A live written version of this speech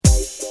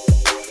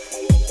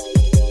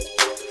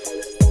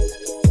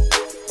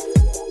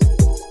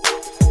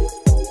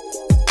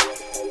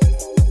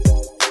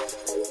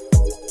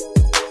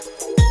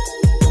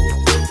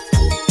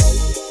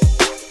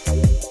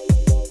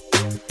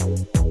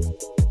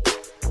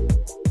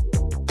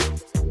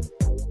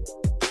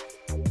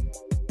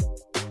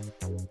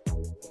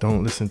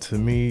Don't Listen to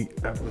Me,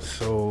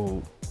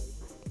 episode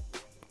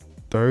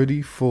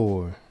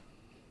 34.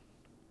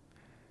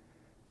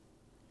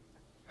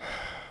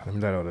 Let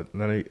me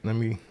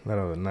let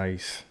out a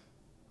nice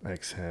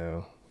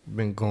exhale.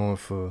 Been going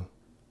for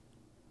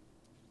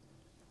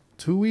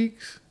 2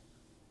 weeks.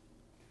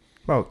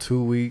 About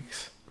 2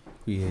 weeks.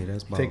 Yeah,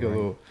 that's about Take a right.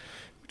 little.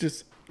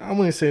 I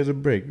wouldn't say it's a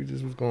break. We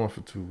just was going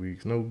for 2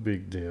 weeks. No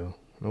big deal.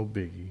 No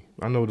biggie.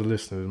 I know the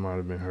listeners might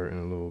have been hurting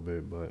a little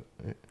bit, but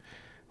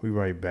we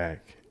right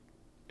back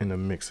in the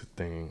mix of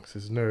things.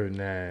 It's Nerd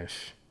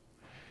Nash.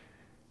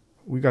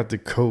 We got the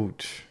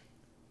coach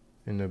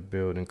in the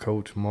building,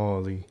 Coach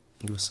Marley.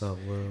 What's up,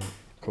 world?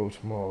 Coach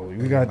Marley.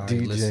 We got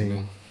Everybody DJ.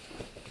 listening.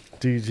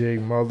 DJ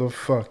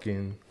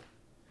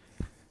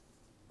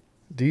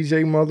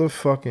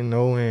motherfucking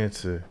No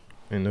Answer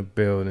in the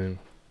building.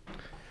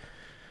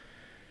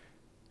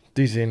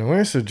 DJ No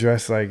Answer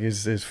dressed like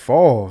it's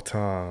fall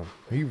time.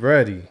 He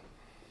ready.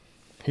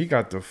 He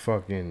got the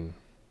fucking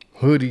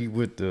hoodie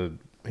with the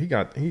he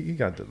got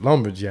the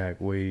lumberjack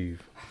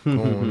wave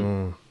going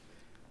on.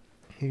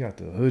 He got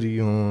the hoodie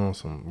on,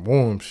 some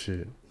warm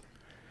shit.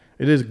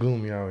 It is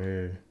gloomy out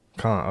here.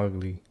 Kinda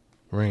ugly,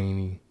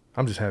 rainy.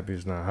 I'm just happy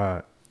it's not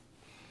hot.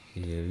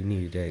 Yeah, we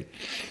need that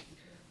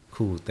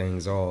cool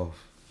things off.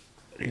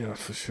 Yeah,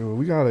 for sure.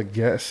 We got a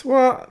guest.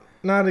 Well,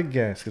 not a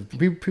guest. Cause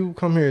people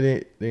come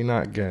here, they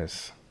not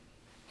guests.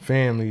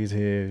 Family's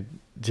here.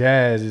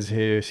 Jazz is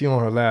here. She on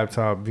her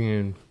laptop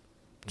trying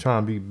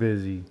to be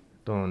busy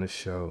doing the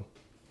show.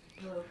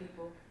 Hello,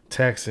 people.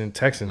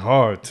 Texting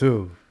hard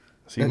too.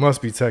 She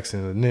must be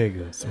texting a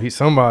nigga. So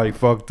somebody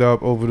fucked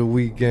up over the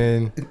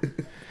weekend,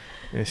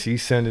 and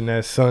she's sending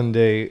that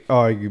Sunday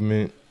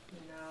argument.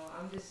 No,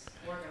 I'm just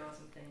working on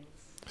some things.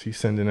 She's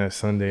sending that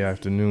Sunday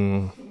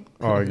afternoon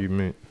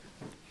argument.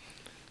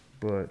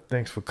 But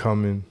thanks for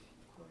coming.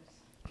 Of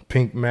course.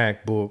 Pink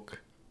MacBook.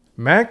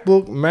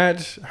 MacBook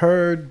match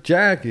her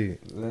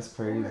jacket. That's Of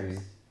crazy. course.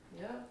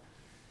 Yeah.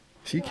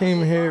 She Yeah, came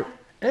I'm here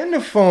fine. and the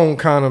phone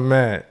kind of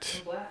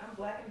match. I'm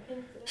black and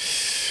pink today.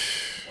 Shh.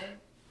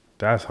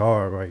 That's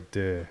hard right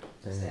there.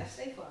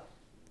 Stay fly.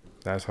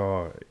 That's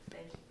hard.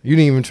 Thank you. You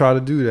didn't even try to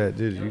do that,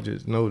 did you? You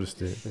just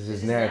noticed it. It's It's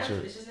just natural.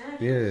 It's just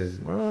natural. Yeah.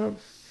 Well,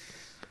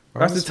 I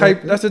that's the respect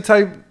type. it. That's the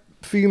type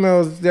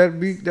females that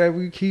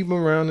we keep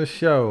around the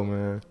show,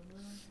 man.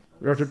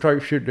 That's the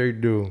type shit they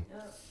do.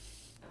 Yep.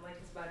 I'm like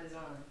this by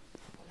design.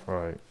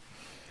 Right.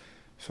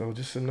 So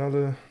just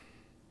another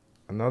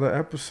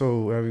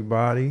episode,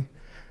 everybody.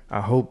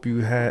 I hope you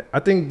had. I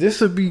think this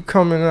will be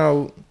coming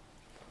out.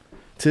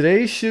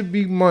 Today should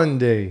be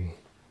Monday.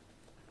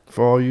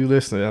 For all you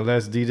listeners,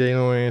 unless DJ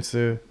No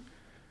Answer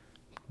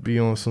be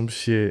on some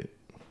shit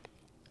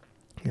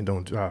and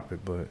don't drop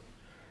it, but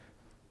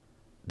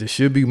this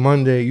should be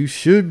Monday.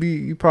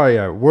 You probably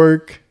at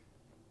work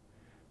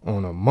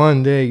on a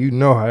Monday. You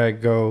know how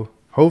that go.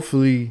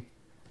 Hopefully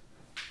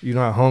you're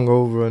not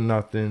hungover or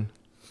nothing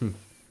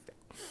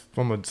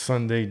from a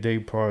Sunday day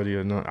party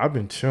or nothing. I've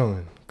been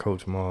chilling,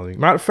 Coach Marley.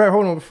 Matter of fact,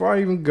 hold on, before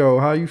I even go,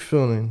 how you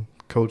feeling,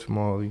 Coach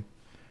Marley?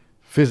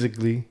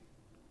 Physically,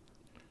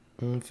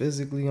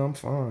 Physically, I'm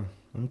fine.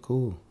 I'm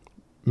cool.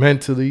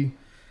 mentally,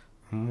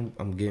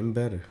 I'm getting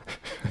better.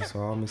 That's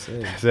all I'm gonna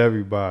say. that's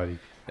everybody.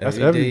 That's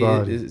Every day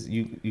everybody.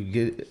 you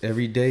get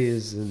every day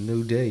is a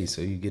new day,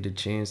 so you get a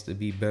chance to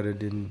be better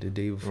than the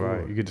day before.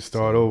 Right, you get to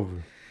start over.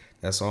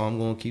 That's all I'm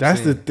gonna keep.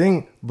 That's the saying.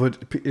 thing, but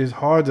it's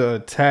hard to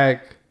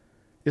attack.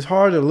 It's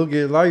hard to look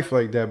at life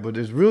like that, but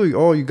it's really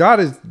all you got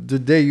is the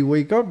day you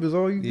wake up is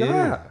all you Yeah.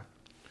 got.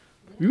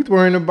 You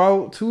worrying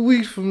about 2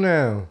 weeks from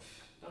now.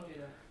 Don't do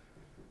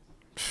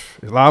that.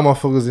 There's a lot of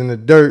motherfuckers in the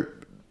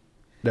dirt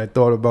that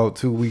thought about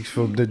 2 weeks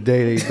from the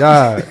day they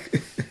died,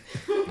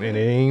 and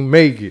they ain't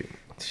make it.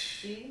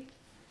 See?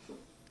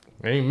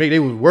 They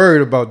was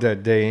worried about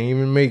that day, ain't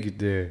even make it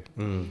there,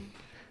 ain't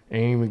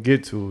even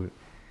get to it.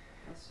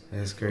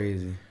 That's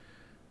crazy.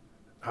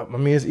 I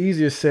mean, it's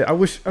easier said.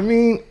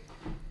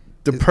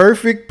 The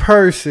perfect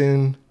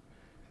person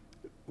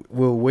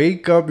will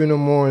wake up in the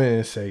morning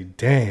and say,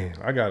 damn,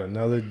 I got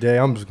another day.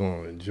 I'm just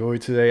going to enjoy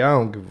today. I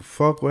don't give a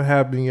fuck what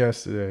happened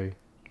yesterday.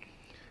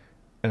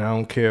 And I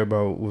don't care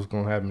about what's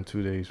going to happen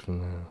 2 days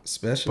from now.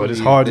 Especially, But it's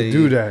if hard to they-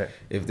 do that.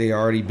 if they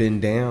already been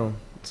down,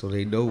 so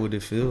they know what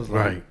it feels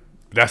like. Right.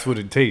 That's what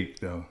it takes,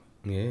 though.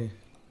 Yeah.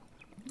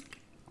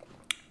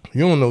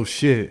 You don't know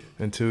shit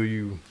until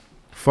you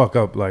fuck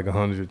up like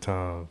 100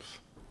 times.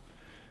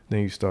 Then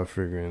you start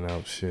figuring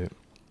out shit.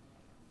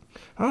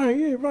 All right,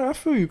 yeah, right. I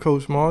feel you,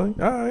 Coach Marley.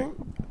 All right.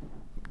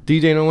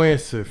 DJ No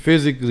Answer.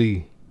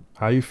 Physically,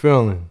 how you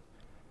feeling?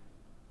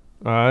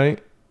 All right.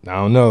 I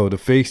don't know. The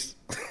face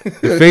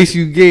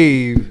you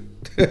gave.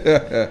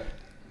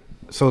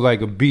 So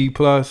like a B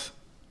plus.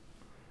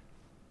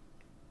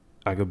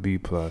 Like a B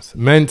plus.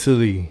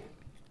 Mentally,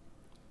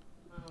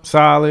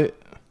 solid.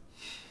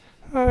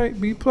 All right,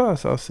 B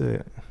plus. I'll say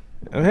it.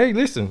 And hey,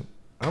 listen.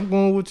 I'm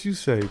going with what you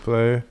say,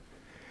 player.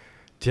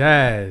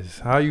 Jazz,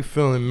 how you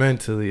feeling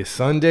mentally?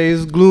 Sunday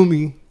is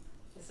gloomy.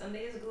 Sunday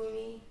is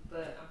gloomy,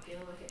 but I'm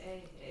feeling like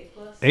an A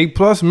plus. A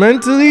plus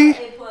mentally?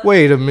 A plus.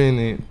 Wait a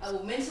minute.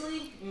 Mentally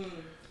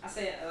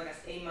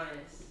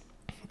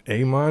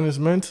A minus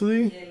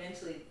mentally. Yeah,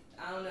 mentally.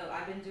 I don't know.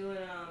 I've been doing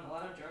a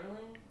lot of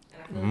journaling,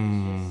 and I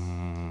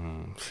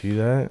feel like it's See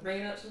that? just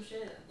bringing up some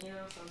shit. You know,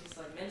 so I'm just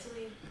like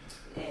mentally,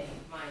 A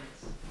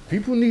minus.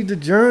 People need to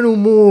journal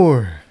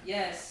more.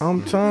 Yes.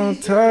 I'm trying to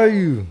Please tell journal.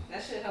 you.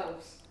 That shit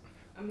helps.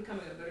 I'm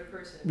becoming a better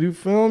person. You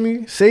feel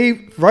me?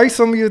 Write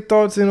some of your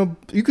thoughts in a.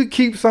 You could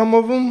keep some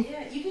of them.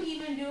 Yeah, you can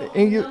even do it And on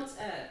the you- notes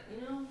app.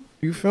 You know,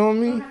 You feel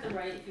you don't me? have to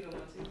write if you don't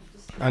want to.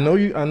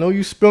 Just I know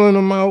you spilling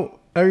them out.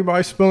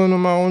 Everybody's spilling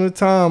them out on the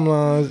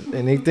timelines,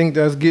 and they think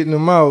that's getting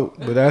them out,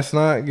 but that's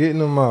not getting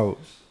them out.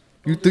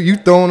 You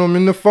throwing them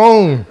in the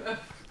phone.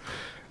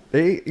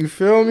 You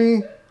feel me?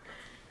 You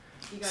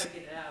gotta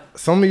get it out.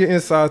 Some of your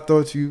inside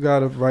thoughts you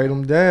gotta write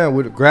them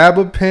down. Grab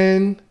a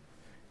pen,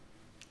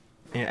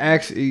 and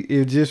actually,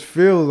 it just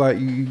feels like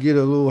you get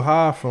a little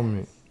high from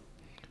it.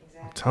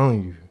 I'm Exactly.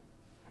 telling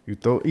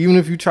you, even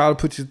if you try to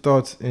put your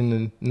thoughts in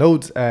the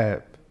notes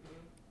app.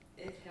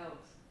 It helps.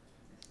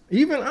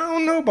 Even I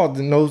don't know about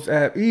the notes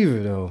app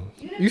either though.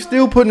 Even if You you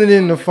still don't- putting it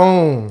in the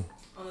phone.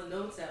 On the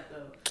notes app though.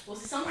 Well,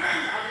 see, sometimes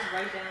I'll just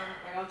write down,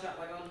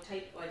 like I'll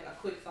type like a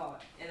quick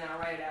thought, and then I'll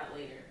write it out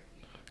later.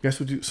 Guess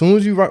what you? Soon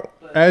as you write,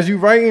 But as you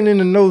writing in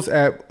the notes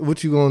app,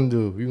 what you gonna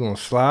do? You gonna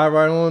slide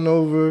right on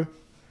over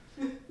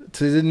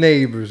to the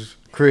neighbor's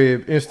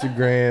crib,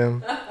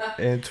 Instagram,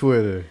 and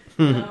Twitter.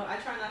 no, I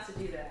try not to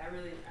do that. I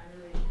really.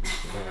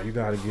 Nah, you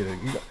gotta get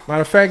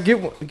matter of fact, get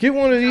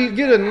one of these.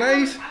 Get a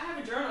nice. I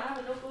have a journal. I have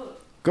a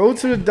notebook. Go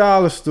to the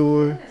dollar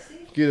store. Yeah,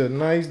 see. Get a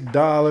nice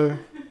dollar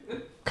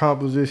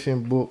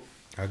composition book.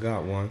 I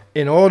got one.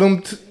 And all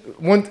them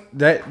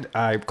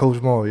alright,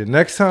 Coach Maul.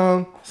 Next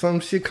time some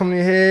shit come in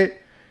your head,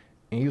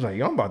 and you like,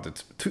 yo, I'm about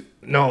to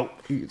no,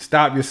 you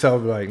stop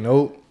yourself. Like,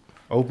 nope.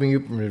 Open your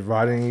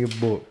writing in your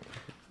book.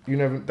 You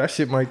never. That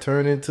shit might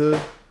turn into.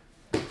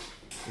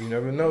 You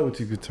never know what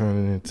you could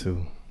turn it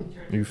into.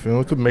 You feel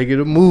me? Could make it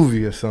a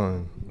movie or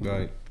something.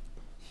 Right.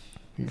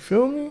 You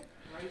feel me?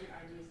 Write your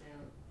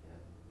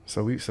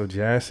ideas down. So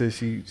Jazz says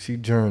she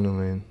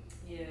journaling.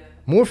 Yeah.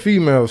 More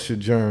females should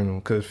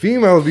journal, cause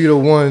females be the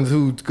ones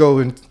who go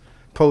and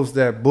post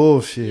that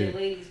bullshit Yeah,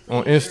 ladies,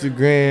 on please journal.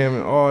 Instagram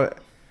and all that.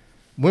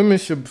 Women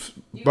should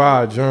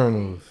buy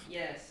journals.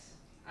 Yes,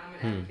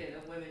 I'm an advocate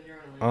of women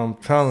journaling. I'm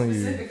telling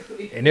you.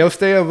 Specifically. And they'll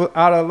stay out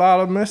of a lot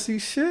of messy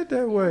shit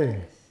that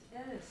way.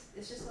 Yes,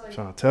 it's just like. I'm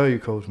trying to tell you,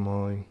 Coach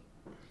Molly.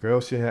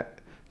 Girls should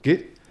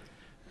get.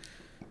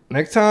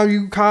 Next time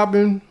you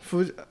copping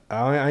for,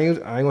 I ain't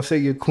gonna say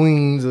your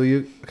queens or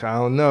your, I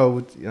don't know,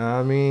 but, you know what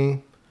I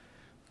mean?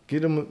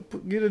 Get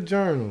a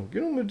journal.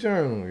 Get them a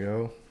journal,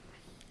 yo.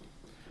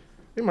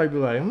 They might be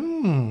like,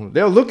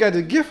 They'll look at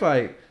the gift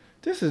like,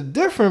 this is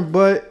different,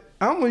 but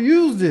I'm gonna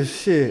use this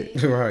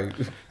shit. Right.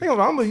 I'm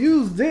gonna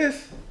use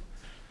this.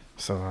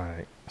 So, all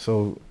right.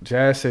 So,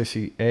 Jazz says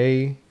she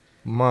A-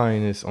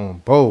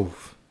 on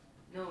both.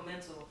 No,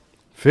 mental,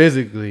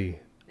 Physically.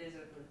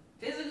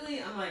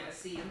 physically, I'm like a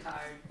C. I'm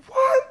tired.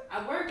 What?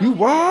 I work. You on it.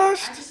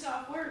 washed? I just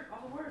got off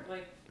of work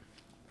like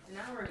an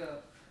hour ago.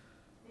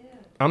 Yeah.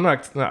 I'm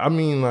not, I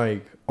mean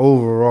like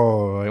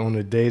overall, like on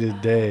a day to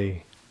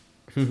day.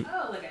 Oh,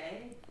 like an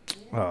A.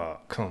 Yeah. Oh,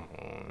 come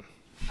on.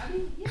 I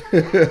mean,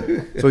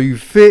 yeah. So you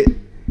fit,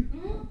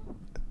 Mhm.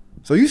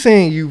 so you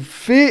saying you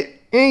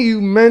fit and you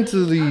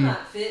mentally, I'm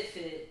not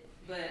fit,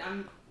 but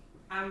I'm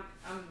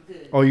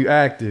good. oh, you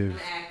active. I'm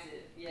active.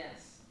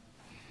 Yes,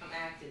 I'm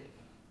active.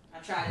 I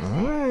try to.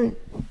 All Stay. right.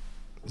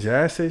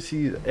 Jazz says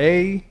she's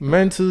A,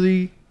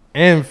 mentally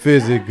and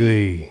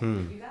physically.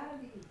 You gotta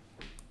be.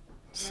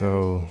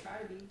 So Try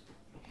to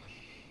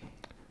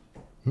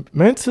be.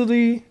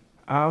 mentally,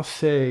 I'll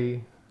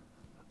say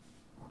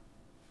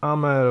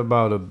I'm at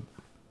about a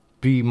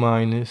B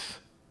minus.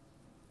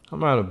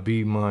 I'm at a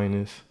B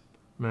minus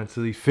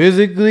mentally.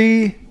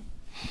 Physically,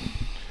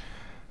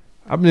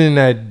 I've been in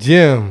that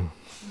gym.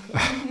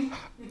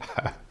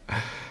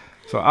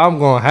 So I'm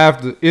gonna have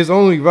to. It's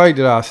only right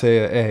that I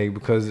say an A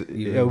because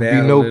You've there been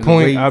would be no battling the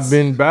point. weights. I've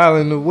been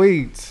battling the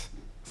weights,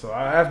 so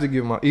I have to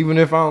give my. Even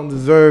if I don't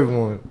deserve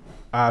one,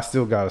 I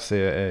still gotta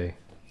say an A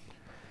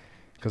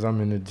because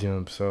I'm in the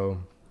gym. So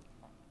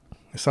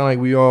it sounds like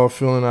we all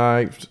feeling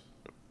alright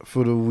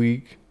for the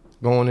week,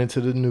 going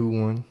into the new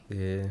one.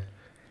 Yeah.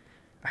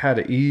 I had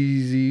an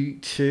easy,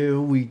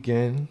 chill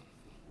weekend.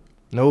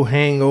 No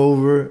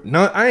hangover.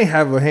 No, I ain't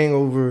have a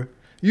hangover.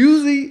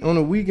 Usually on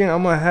the weekend,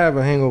 I'm gonna have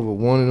a hangover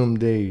one of them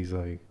days.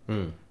 Like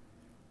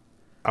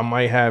I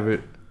might have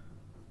it.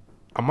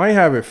 I might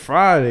have it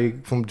Friday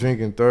from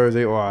drinking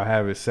Thursday, or I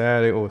have it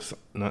Saturday, or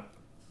not.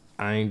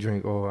 I ain't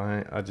drink. Or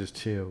I just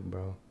chill,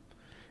 bro.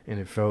 And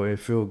it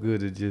feel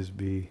good to just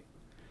be.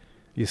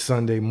 Your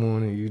Sunday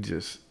morning, you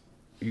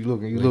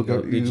looking, Wake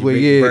up, did you wait,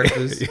 make yeah,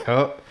 breakfast?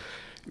 yup.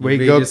 You Wake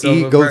made up, yourself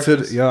eat, a go to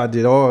breakfast? the. Yeah, I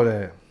did all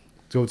that.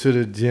 Go to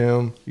the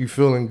gym. You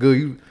feeling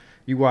good?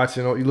 You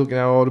watching? You looking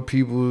at all the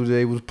people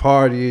they was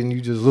partying. You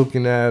just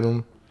looking at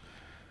them.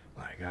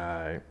 Like, all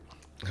right,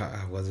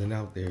 I wasn't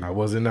out there. I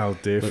wasn't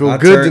out there. Look, Feel I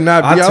good to turned-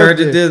 not be I out turned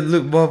there. to this.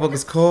 Look,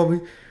 motherfuckers call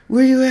me.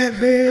 Where you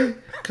at,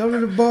 man? Come to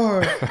the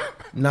bar.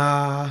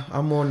 Nah,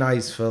 I'm on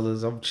ice,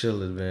 fellas. I'm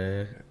chilling,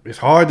 man. it's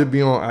hard to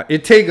be on.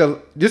 It take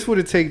this what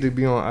it take to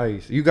be on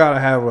ice. You gotta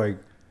have like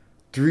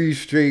 3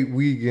 straight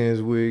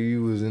weekends where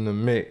you was in the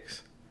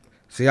mix.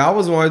 See, I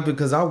was wondering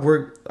because I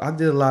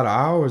did a lot of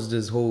hours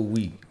this whole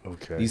week.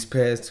 Okay. These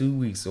past 2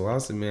 weeks. So I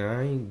said, man,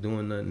 I ain't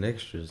doing nothing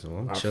extra. So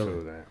I'm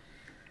chilling.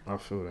 I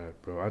feel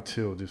that, bro. I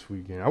chilled this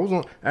weekend.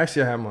 I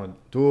had my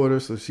daughter,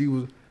 so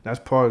that's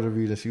part of the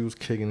reason she was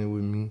kicking it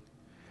with me.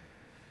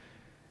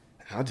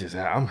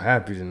 I'm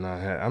happy to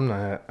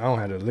I don't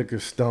have a liquor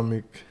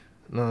stomach,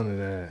 none of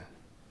that.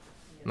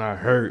 Not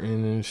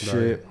hurting and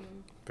shit. Right.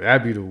 But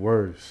that'd be the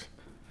worst.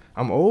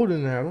 I'm older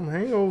now. Them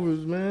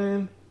hangovers,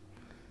 man.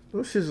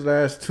 Them shits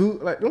last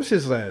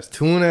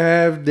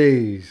 2.5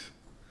 days.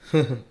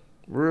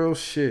 Real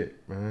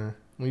shit, man.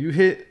 When you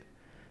hit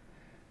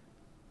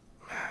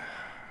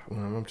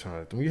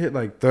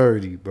like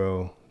 30,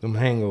 bro, them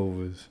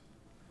hangovers,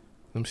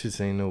 them shits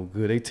ain't no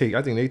good. I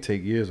think they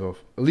take years off,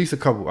 at least a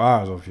couple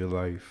hours off your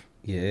life.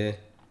 Yeah.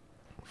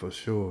 For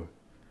sure.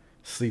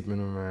 Sleeping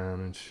around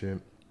and shit.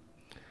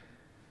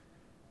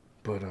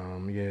 But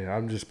yeah,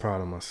 I'm just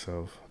proud of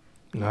myself.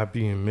 Not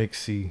being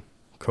mixy,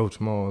 Coach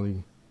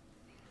Marley.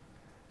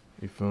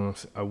 You feel what I'm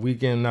saying? A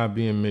weekend not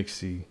being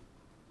mixy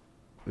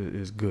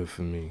is good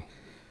for me.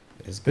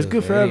 It's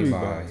good for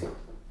everybody.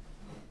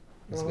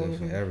 It's good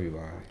for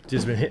everybody.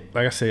 Just been hit,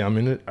 like I say,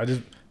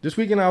 this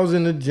weekend I was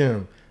in the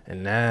gym,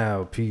 and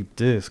now peep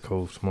this,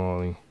 Coach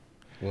Marley.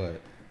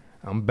 What?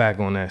 I'm back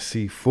on that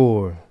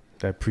C4,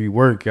 that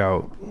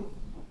pre-workout,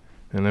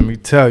 and let me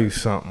tell you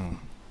something.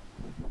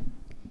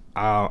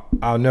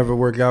 I'll never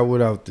work out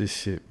without this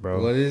shit,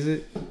 bro. What is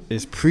it?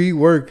 It's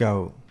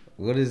pre-workout.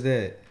 What is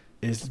that?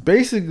 It's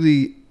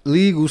basically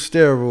legal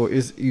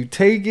steroid. You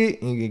take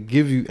it and it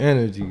gives you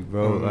energy,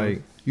 bro. Mm-hmm.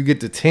 Like you get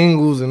the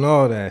tingles and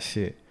all that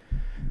shit.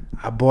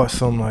 I bought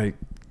some like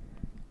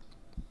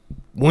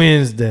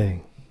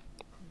Wednesday.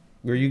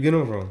 Where you get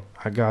them from?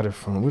 I got it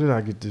from. Where did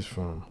I get this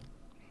from?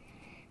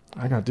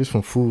 I got this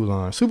from Food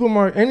Line,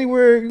 supermarket,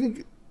 anywhere.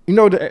 You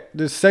know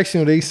the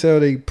section where they sell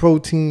they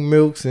protein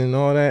milks and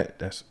all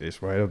that.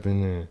 It's right up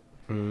in there,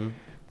 Mm-hmm.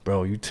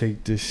 bro. You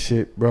take this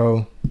shit,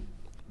 bro,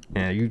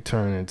 and you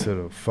turn into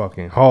the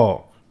fucking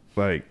hog.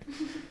 Like,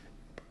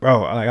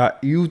 bro,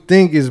 you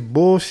think it's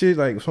bullshit.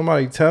 Like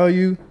somebody tell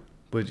you,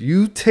 but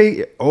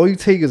all you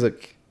take is a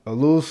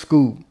little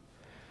scoop.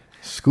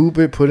 Scoop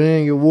it, put it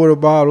in your water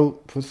bottle,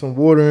 put some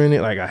water in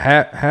it, like a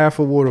half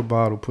a water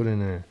bottle, put in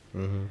there.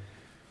 Mm-hmm.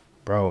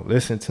 Bro,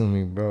 listen to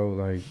me, bro.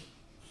 Like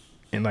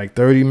in like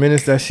 30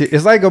 minutes, that shit.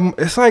 It's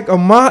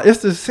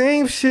the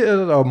same shit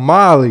as a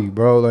Molly,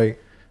 bro.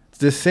 Like it's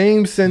the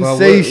same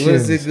sensation. What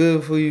is it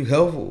good for you?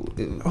 Helpful?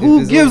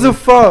 Who gives a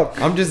fuck?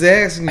 I'm just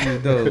asking you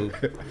though.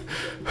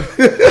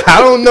 I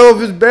don't know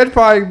if it's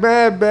probably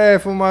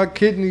bad for my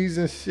kidneys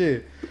and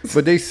shit.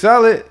 But they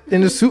sell it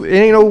in the soup. It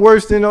ain't no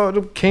worse than all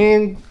the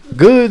canned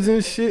goods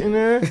and shit in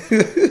there.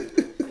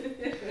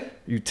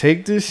 You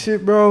take this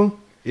shit, bro.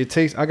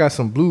 I got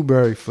some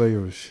blueberry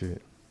flavor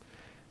shit.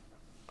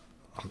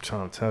 I'm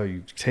trying to tell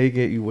you, take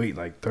it, you wait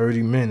like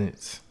 30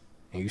 minutes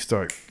and you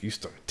start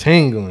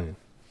tingling.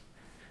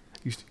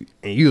 You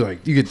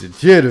get the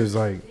jitters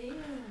like.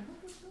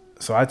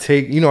 So I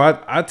take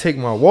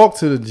my walk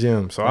to the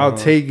gym. So I'll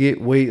take it,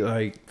 wait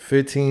like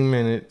 15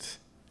 minutes,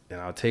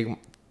 and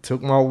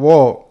took my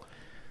walk.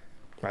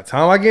 By the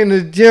time I get in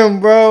the gym,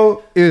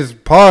 bro, it's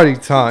party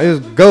time. It's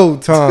go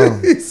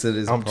time.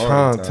 I'm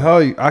trying to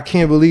tell you, I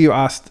can't believe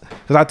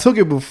because I took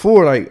it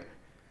before, like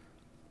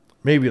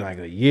maybe like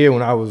a year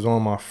when I was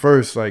on my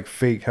first like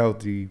fake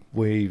healthy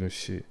wave and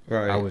shit.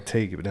 Right. I would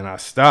take it, but then I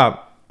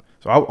stopped.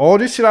 So all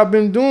this shit I've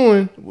been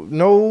doing,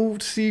 no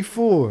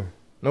C4,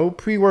 no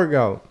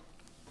pre-workout.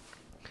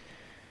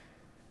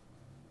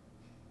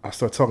 I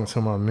start talking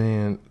to my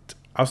man.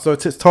 I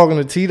started talking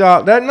to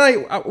T-Doll. That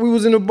night, we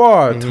was in the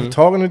bar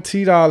talking to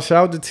T-Doll.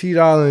 Shout out to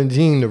T-Doll and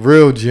Gene, the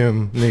real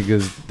gym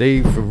niggas.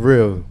 They for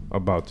real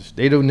about this.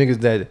 They the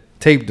niggas that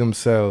tape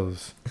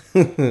themselves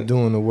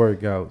doing the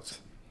workouts.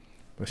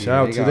 But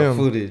shout out to them.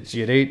 Footage.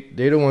 Yeah, they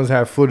the ones that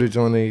have footage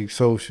on their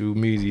social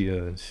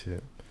media and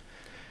shit.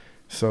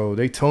 So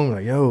they told me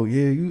like, yo,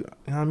 yeah,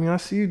 I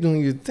see you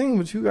doing your thing,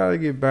 but you gotta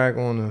get back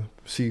on the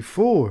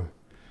C4.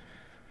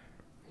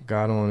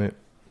 Got on it.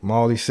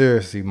 Molly,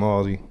 seriously,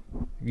 Molly.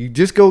 You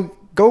just go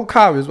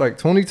cop. It's like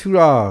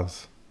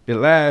 $22. It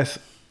lasts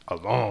a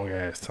long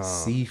ass time.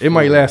 C4. It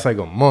might last like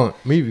a month.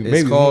 Maybe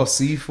It's called more.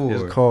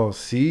 C4. It's called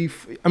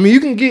C4. I mean, you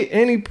can get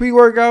any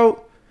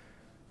pre-workout,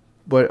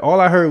 but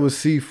all I heard was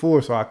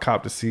C4, so I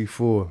copped the C4.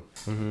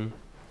 Mm-hmm.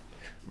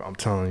 I'm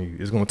telling you,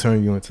 it's gonna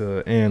turn you into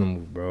an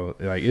animal, bro.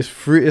 Like it's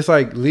free. It's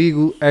like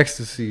legal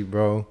ecstasy,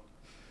 bro.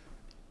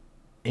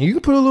 And you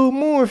can put a little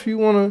more if you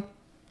wanna.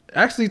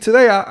 Actually,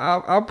 today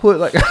I put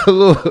like a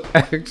little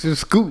extra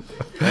scoop.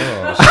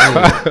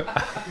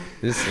 Oh,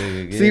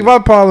 shit. See, my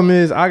problem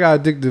is I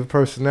got addictive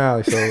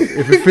personality, so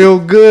if it feel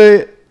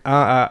good,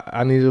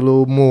 I need a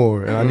little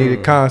more, and I need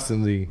it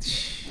constantly.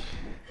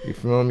 You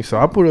feel me? So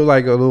I put it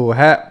like a little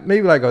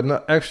maybe like an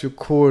extra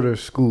quarter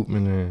scoop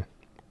in there.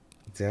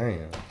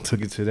 Damn.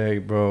 Took it today,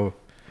 bro,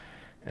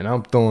 and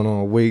I'm throwing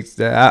on weights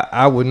that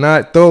I would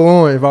not throw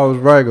on if I was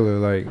regular.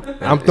 Like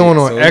I'm throwing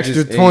on So it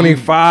extra just-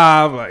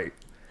 25. Like,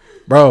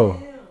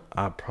 bro,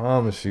 I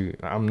promise you,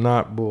 I'm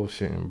not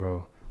bullshitting,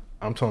 bro.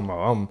 I'm talking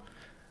about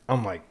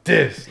I'm like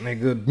this,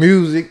 nigga.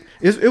 Music.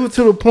 It was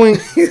to the point,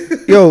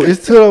 yo.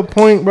 It's to the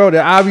point, bro,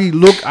 that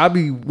I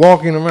be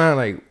walking around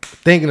like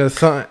thinking of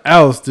something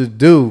else to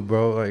do,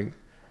 bro. Like,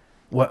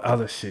 what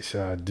other shit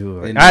should I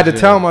do? Like, In I had the to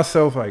tell gym.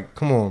 myself, like,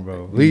 come on,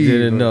 bro, You leave.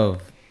 did bro.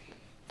 enough.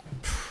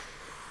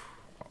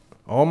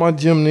 All my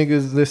gym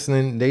niggas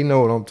listening, they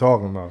know what I'm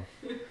talking about.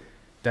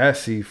 That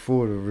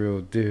C4 the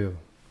real deal.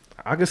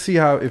 I can see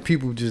how if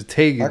people just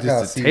take it I gotta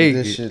just see to what take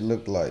this it. shit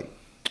look like.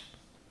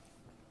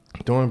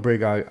 During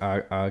break,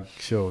 I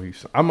show you.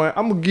 I'm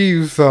gonna give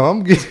you some.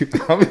 I'm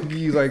gonna give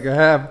you like a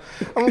half.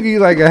 I'm gonna give you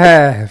like a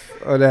half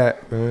of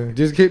that, man.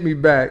 Just hit me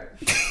back.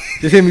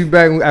 Just hit me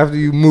back after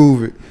you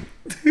move it.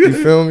 You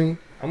feel me?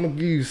 I'm gonna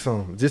give you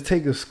some. Just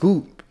take a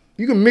scoop.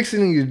 You can mix it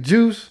in your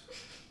juice,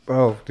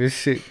 bro. This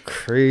shit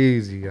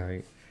crazy.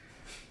 Like,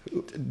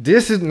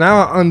 this is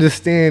now I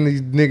understand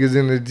these niggas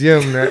in the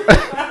gym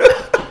that.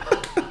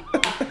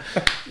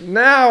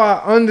 Now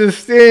I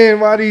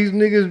understand why these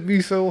niggas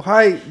be so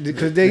hyped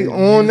because they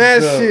on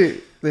that juiced up.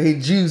 shit. They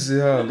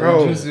juicing, huh?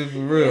 Bro. They juicing for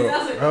Yeah, real.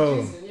 sounds like Bro.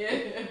 juicing,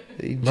 yeah.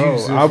 They Bro,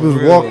 juicing I for was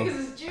real. walking- Niggas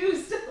is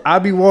juiced. I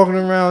be walking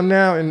around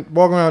now and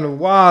walking around the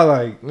wild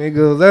like,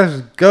 nigga,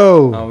 let's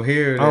go. I'm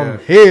here. I'm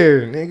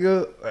here,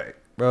 nigga. Like,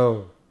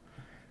 bro.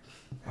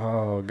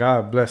 Oh,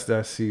 God bless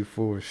that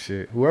C4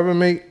 shit. Whoever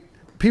make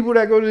people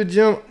that go to the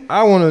gym,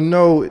 I want to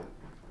know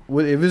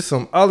if it's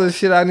some other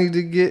shit I need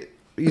to get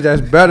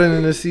that's better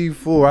than the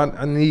C4.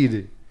 I need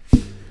it.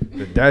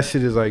 But that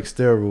shit is like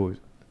steroids.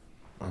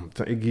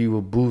 It give you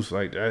a boost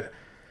like that.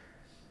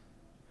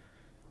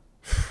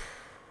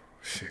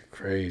 Shit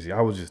crazy.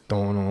 I was just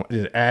throwing on,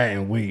 just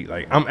adding weight.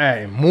 Like, I'm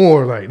adding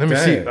more. Like, let me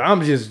see. Damn.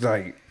 I'm just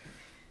like,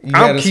 You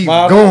had I'm a keep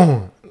spot?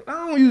 going.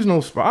 I don't use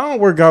no spot. I don't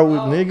work out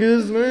with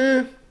niggas,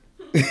 man.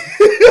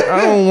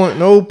 I don't want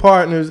no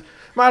partners.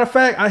 Matter of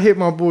fact, I hit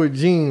my boy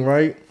Gene,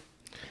 right?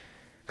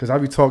 Cause I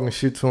be talking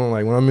shit to him.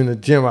 Like when I'm in the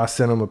gym, I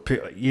send him a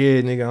pic. Like,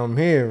 yeah, nigga, I'm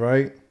here,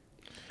 right?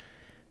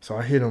 So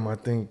I hit him. I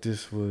think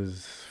this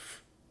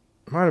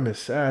might have been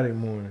Saturday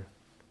morning.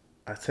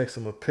 I text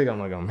him a pic. I'm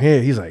like, I'm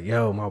here. He's like,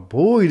 yo, my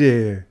boy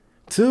there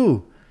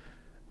too.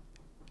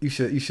 You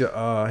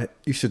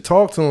should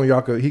talk to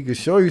him. He could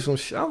show you some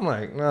shit. I'm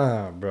like,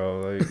 nah,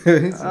 bro. Like,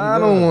 I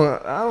don't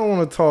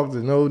want to talk to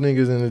no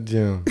niggas in the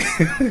gym.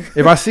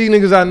 If I see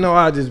niggas I know,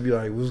 I just be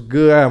like, what's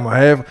good? I have my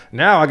half.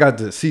 Now I got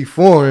the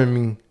C4 in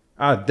me.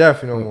 I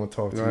definitely don't want to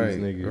talk to these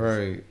niggas.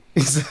 Right. He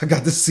said, I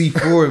got the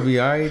C4 in me.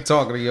 I ain't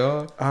talking to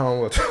y'all. I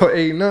don't want to talk.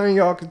 Ain't nothing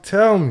y'all can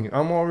tell me.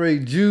 I'm already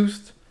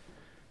juiced.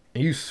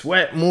 And you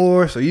sweat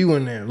more, so you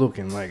in there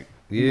looking like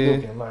Yeah.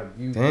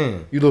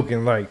 Damn. You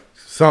looking like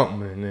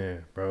something in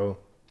there, bro.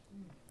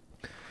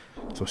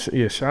 So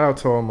shout out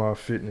to all my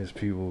fitness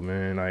people,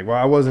 man. Like,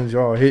 why wasn't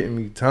y'all hitting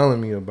me,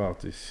 telling me about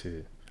this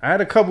shit? I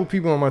had a couple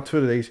people on my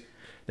Twitter.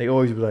 They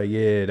always be like,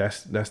 yeah,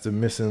 that's the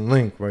missing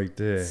link right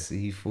there,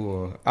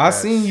 C4. I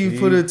seen you C.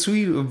 put a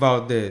tweet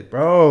about that.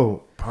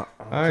 bro.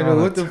 I didn't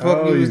know what the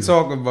fuck you was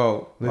talking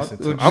about.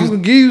 Listen, I'm gonna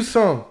give you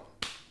some.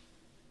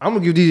 I'm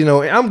gonna give these.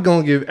 I'm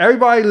gonna give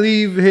everybody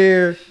leave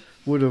here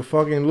with a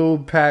fucking little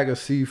pack of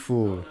C4.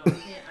 No, I can't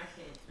drink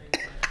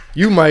that.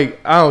 You might.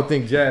 I don't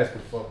think Jazz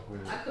can fuck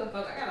with it. I couldn't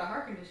fuck. I got a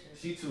heart condition.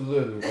 She too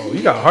little. Oh,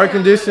 you got heart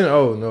condition?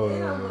 Oh no.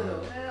 Hell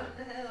no. Hell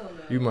no.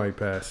 You might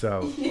pass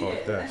out off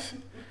that shit.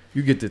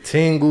 You get the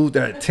tingle.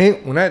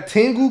 When that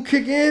tingle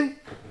kick in,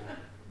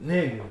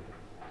 nigga.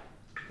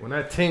 When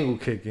that tingle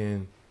kick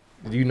in,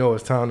 you know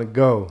it's time to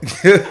go.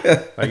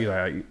 Like you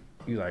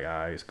like, all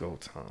right, it's go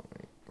time.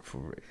 For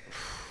real.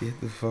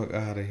 Get the fuck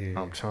out of here.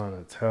 I'm trying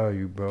to tell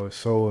you, bro. It's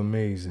so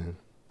amazing.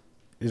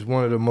 It's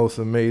one of the most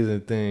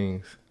amazing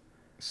things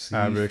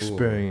I ever C4.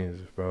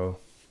 experienced, bro.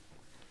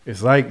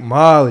 It's like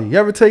Molly. You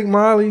ever take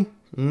Molly?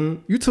 Mm-hmm.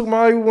 You took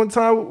Molly one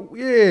time.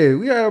 Yeah,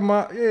 we had a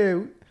Molly. Yeah,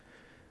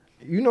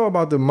 you know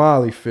about the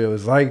Molly feel.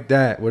 It's like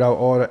that without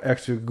all the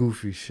extra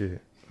goofy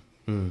shit.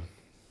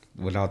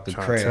 Without the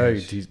Trying crash. to tell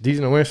you, Deezy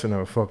No Answer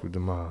never fucked with the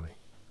Molly.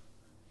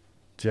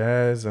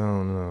 Jazz, I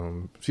don't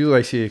know. She look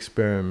like she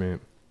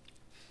experiment.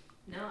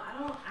 No, I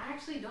don't. I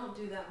actually don't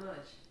do that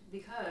much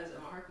because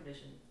of my heart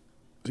condition.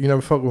 You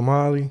never fuck with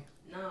Molly?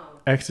 No,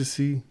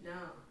 Ecstasy? no.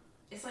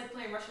 It's like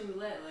playing Russian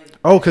roulette. Like,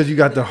 Oh, because you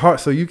got the heart,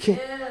 so you can't.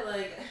 yeah,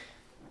 like,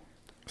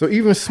 So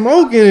even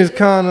smoking is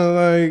kind of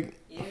like,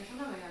 yeah.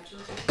 Sometimes I got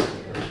chills.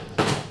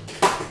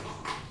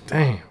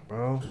 damn,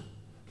 bro.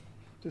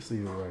 Just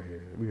leave it right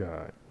here. We all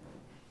right.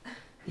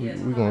 Yeah, we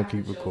sometimes gonna I have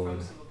keep to chill recording.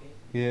 from smoking.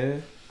 Yeah.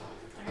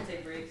 I can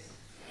take breaks.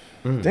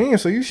 Damn,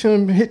 so you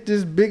shouldn't hit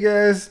this big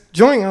ass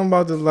joint I'm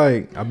about to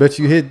like. I bet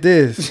you hit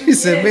this. She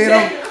said, Yeah,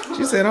 man,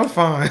 she said, I'm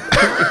fine.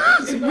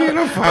 She said, man,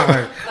 I'm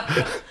fine.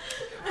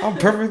 I'm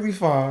perfectly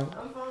fine.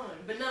 I'm fine,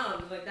 but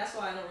no, like that's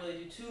why I don't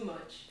really do too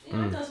much. You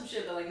know, I've done some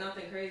shit, but like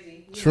nothing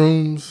crazy. You know?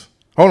 Shrooms.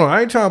 Hold on,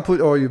 I ain't trying to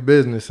put all your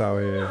business out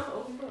here. No,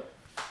 open book.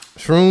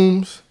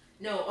 Shrooms.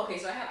 No, okay,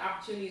 so I had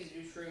opportunities to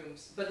do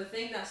shrooms. But the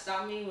thing that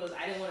stopped me was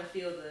I didn't want to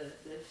feel the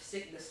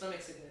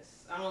stomach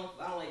sickness. I don't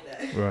like that.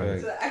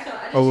 Right. So I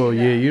just Oh well, shoot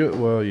yeah,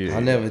 that. yeah. I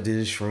never did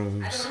I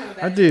shrooms. don't have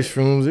a I bad did habit.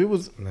 shrooms. It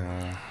was.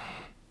 Nah,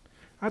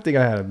 I think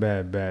I had a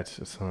bad batch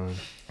or something.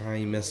 I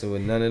ain't messing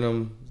with none of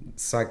them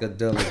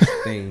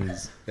psychedelic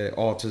things that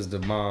alters the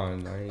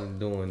mind. I ain't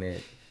doing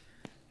that.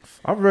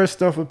 I've read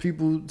stuff of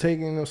people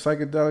taking them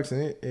psychedelics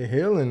and it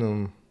healing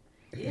them.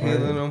 Yeah.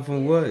 Healing them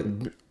from what?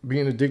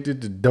 Being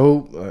addicted to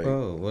dope. Like,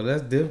 Oh, well,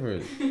 that's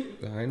different.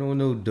 I ain't on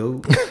no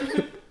dope.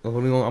 I'm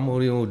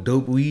only on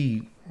dope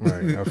weed.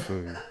 right, I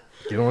feel you.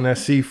 Get on that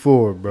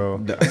C4, bro.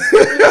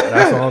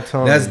 That's all I'm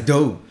telling That's you.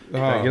 dope.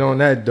 Like, get on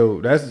that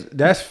dope.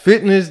 That's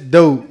fitness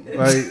dope.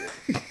 Like,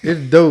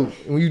 it's dope.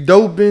 When you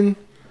doping,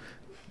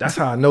 that's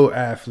how I know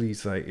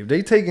athletes. Like, if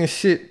they taking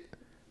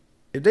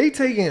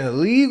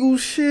illegal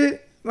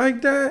shit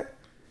like that,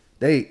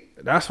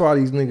 that's why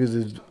these niggas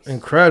is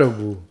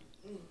incredible.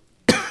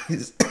 He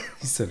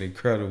said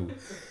incredible.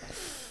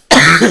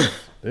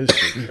 This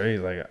shit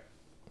crazy. Like,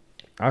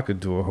 I could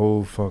do a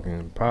whole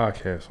fucking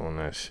podcast on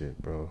that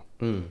shit, bro.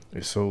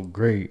 It's so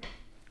great.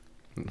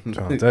 I'm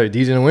trying to tell you,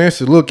 DJ No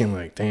Answer looking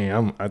like,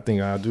 damn, I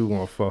think I do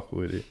want to fuck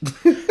with it.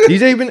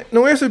 DJ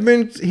No Answer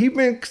been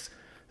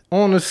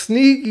on a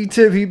sneaky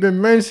tip. He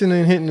been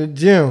mentioning hitting the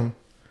gym,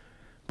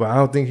 but I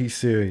don't think he's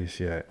serious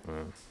yet,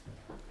 man.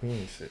 He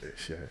ain't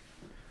serious yet.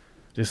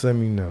 Just let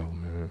me know,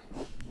 man.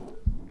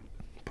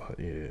 But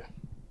yeah,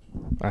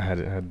 I had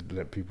to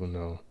let people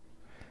know.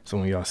 So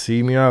when y'all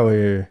see me out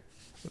here,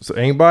 so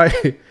anybody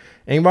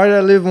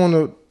that live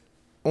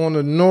on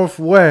the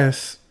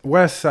northwest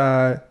west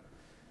side,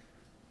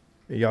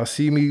 y'all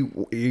see me.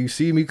 You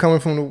see me coming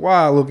from the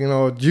wild, looking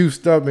all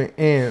juiced up and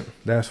amped.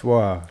 That's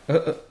why.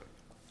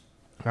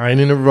 I ain't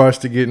in a rush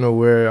to get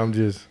nowhere. I'm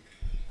just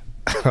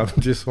on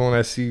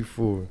that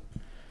C4.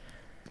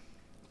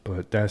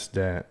 But that's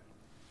that.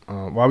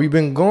 While we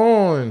been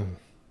gone,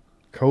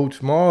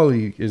 Coach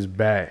Marley is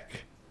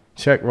back.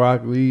 Czech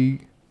Rock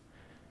League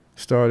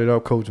started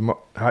up.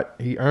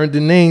 He earned the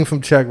name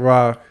from Czech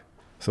Rock,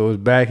 so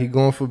it's back. He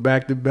going for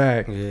back to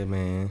back. Yeah,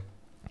 man.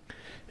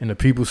 And the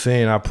people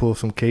saying I pulled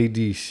some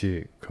KD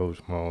shit, Coach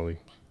Marley.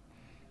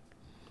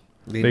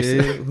 They They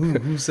did? said-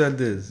 Who said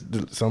this?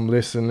 Some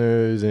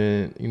listeners,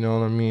 and you know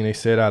what I mean. They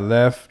said I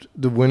left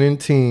the winning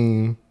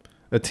team,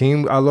 a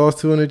team I lost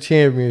to in the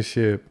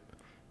championship,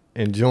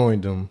 and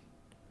joined them.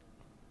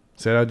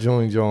 Said I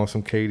joined y'all on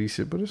some KD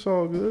shit, but it's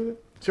all good.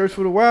 Church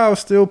for the Wild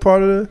still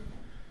part of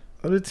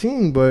the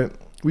team, but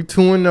we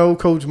 2-0.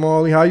 Coach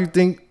Marley, how you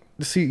think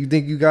the seat? You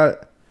think you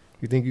got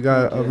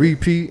a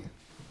repeat?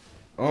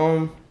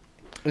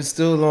 It's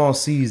still a long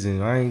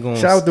season. I ain't gonna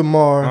Shout out to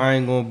Mar. I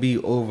ain't gonna be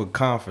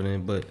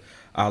overconfident, but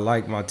I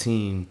like my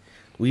team.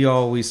 We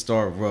always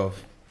start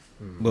rough,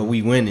 but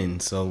we winning.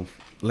 So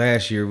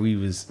last year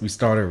we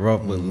started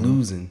rough but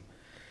losing.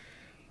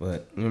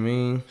 But I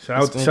mean,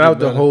 Shout out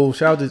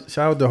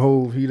the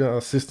whole. He the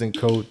assistant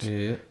coach.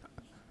 Yeah.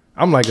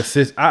 I'm like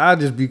assist. I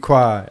just be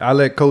quiet. I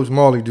let Coach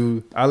Marley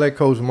do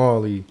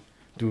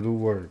the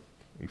work.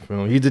 You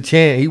feel me? He's the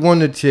champ. He won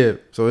the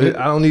chip, so I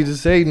don't need to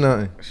say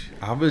nothing.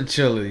 I've been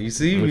chilling. You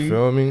see You me?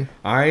 feel me?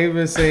 I ain't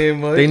been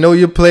saying much. They know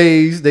your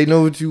plays. They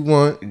know what you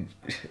want.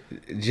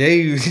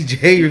 Jay,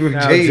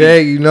 Now,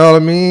 Jay, you know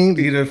what I mean?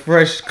 he the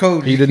fresh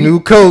coach. He the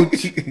new coach.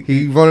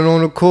 He running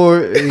on the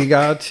court. He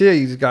gotta chill.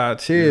 He just gotta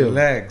chill.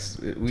 Relax.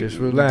 Just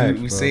relax, We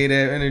bro. say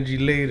that energy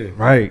later.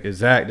 Right,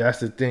 exactly. That's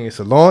the thing. It's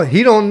a long.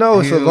 He don't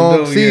know. It's He a don't long know,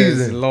 yeah, it's a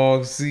season.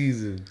 long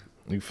season.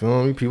 You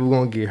feel me? People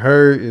gonna get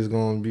hurt. It's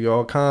gonna be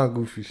all kind of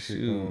goofy shit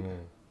Shoot. going on.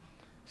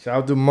 Shout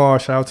out to Mar.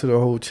 Shout out to the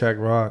whole Czech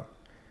Rock.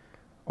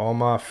 All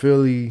my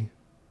Philly,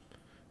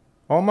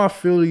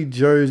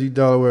 Jersey,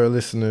 Delaware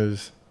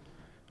listeners.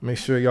 Make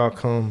sure y'all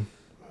come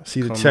see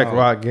the Come Czech out.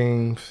 Rock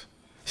games.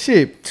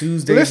 Shit,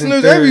 Tuesdays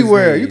listeners and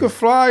everywhere. Thursdays. You can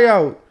fly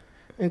out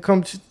and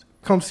come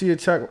see a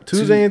Czech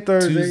Tuesday and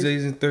Thursday.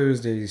 Tuesdays and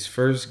Thursdays.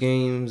 First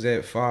games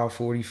at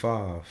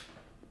 5:45.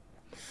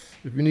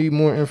 If you need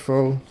more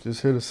info,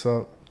 just hit us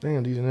up.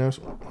 Damn, these names.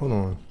 Hold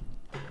on.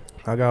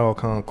 I got all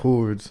kind of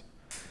cords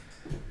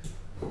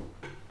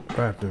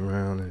wrapped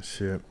around and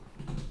shit.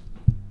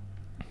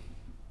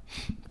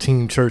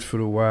 Team Church for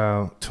the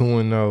Wild,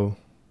 2-0.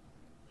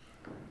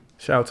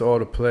 Shout out to all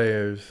the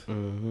players.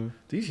 Mm-hmm.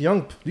 These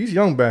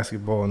young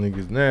basketball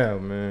niggas now,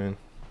 man.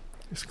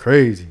 It's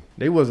crazy.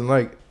 We wasn't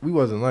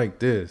like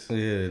this.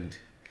 Yeah,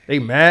 They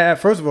mad.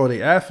 First of all,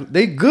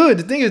 they good.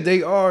 The thing is,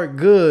 they are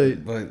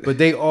good, but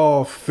they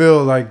all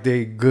feel like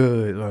they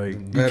good. Like you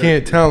Better-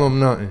 can't tell them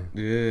nothing.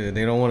 yeah.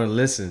 They don't want to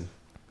listen.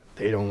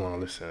 They don't want to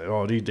listen at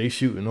all. They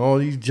shooting all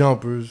these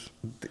jumpers,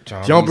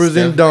 Trying to jumpers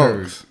be and Steph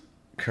dunks,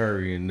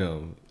 Curry and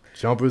them.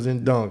 jumpers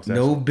and dunks. That's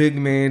No big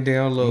man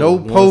down low. No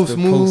Wants post to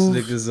moves.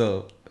 Post niggas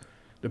up.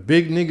 the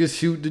big niggas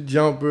shoot the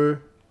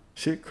jumper.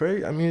 Shit,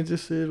 crazy. I mean, it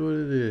just is what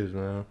it is,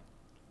 man.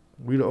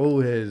 We the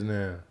old heads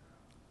now.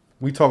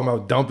 We talking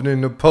about dumping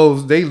in the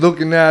post. They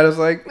looking at us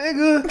like,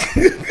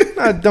 nigga,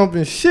 not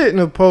dumping shit in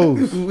the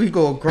post. We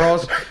gonna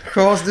cross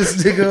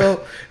this nigga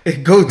up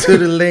and go to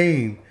the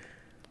lane.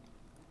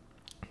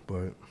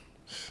 But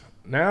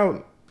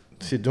now,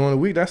 shit, during the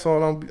week, that's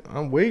all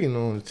I'm waiting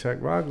on to check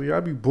Rocket League. I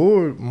be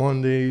bored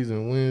Mondays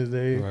and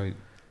Wednesdays. Right.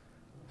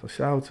 So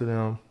shout out to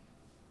them.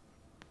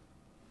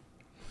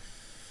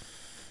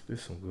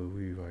 This some good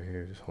weed right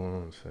here. Just hold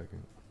on a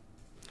second.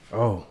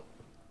 Oh,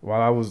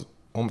 while I was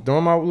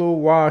during my little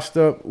washed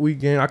up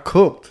weekend, I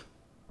cooked.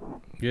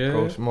 Yeah.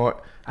 Coach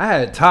Mark. I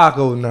had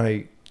taco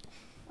night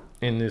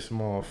in this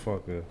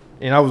motherfucker.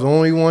 And I was the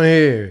only one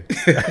here.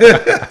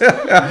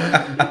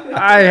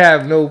 I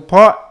have no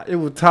part. It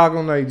was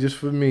taco night just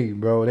for me,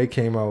 bro. They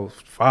came out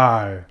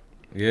fire.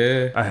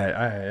 Yeah. I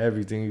had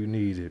everything you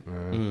needed,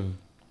 man.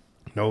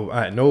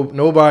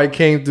 Nobody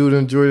came through to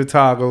enjoy the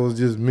tacos,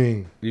 just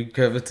me. You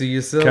kept it to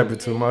yourself. Kept it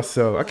to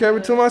myself. I kept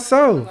it to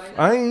myself.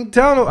 I ain't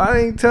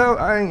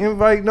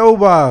invite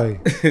nobody.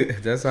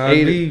 That's how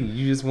it be.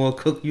 You just want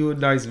to cook you a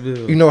nice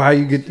meal. You know how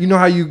you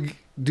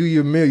do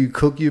your meal. You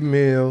cook your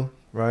meal,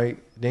 right?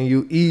 Then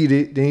you eat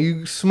it. Then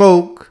you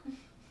smoke,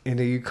 and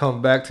then you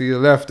come back to your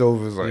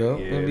leftovers. Like, let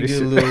me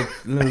get a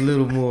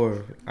little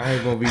more. I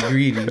ain't gonna be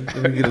greedy.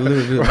 Let me get a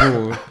little bit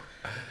more.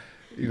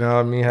 You know what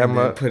I mean? Have and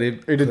my put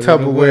it in the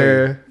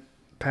Tupperware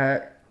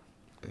pack.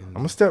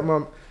 I'm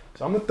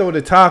gonna throw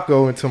the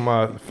taco into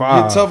my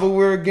five. Your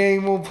Tupperware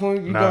game on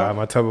point.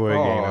 My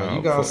Tupperware game.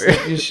 You gotta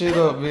step your shit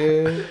up,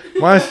 man.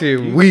 My shit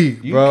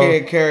weak, bro.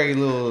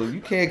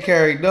 You can't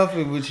carry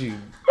nothing with you.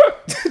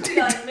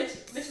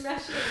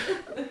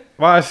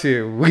 My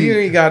shit weak. You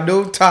ain't got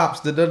no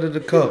tops to none of the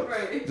cup,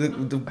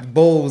 the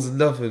bowls and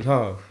nothing,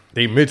 huh?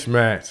 They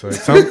mismatched. Like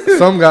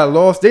some got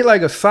lost. They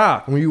like a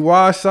sock. When you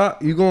wash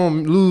sock, you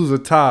gonna lose a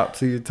top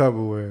to your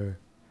Tupperware.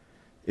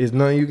 It's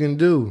nothing you can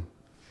do.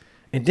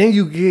 And then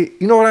you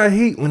get, you know what I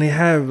hate? When they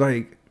have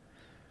like,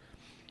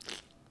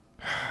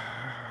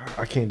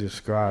 I can't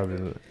describe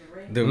it.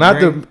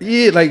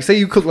 Like say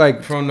you cook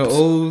like from the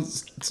old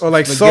or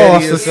like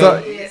sauce or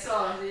something. Yeah,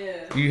 sauce.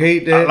 Yeah. You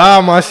hate that? A lot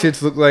of my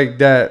shits look like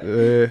that.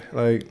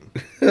 Like,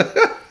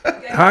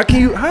 how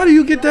do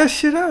you get that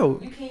shit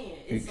out? You can't.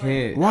 You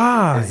can't.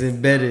 Why? It's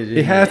embedded.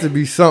 It has to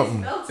be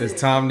something. It's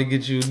time to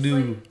get you a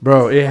new.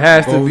 Bro, it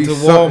has to be to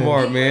something.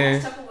 Walmart,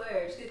 man.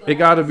 It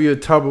got to be a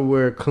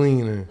Tupperware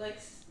cleaner.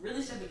 Like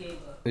really simple game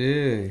up.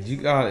 Yeah, you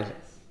got it.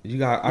 You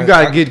got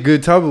to get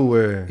good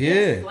Tupperware.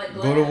 Yeah, like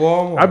go to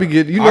Walmart. I be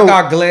getting. I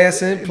got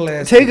glass and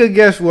plastic. Take a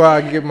guess where I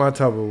get my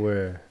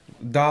Tupperware.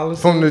 Dollar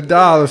from the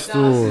dollar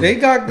store. They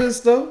got good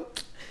stuff.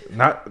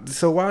 Not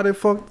so. Why the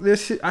fuck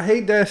this shit? I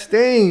hate that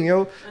stain,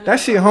 yo. That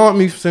shit haunt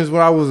me since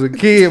when I was a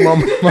kid. I'm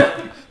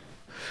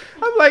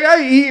like,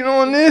 I ain't eating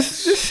on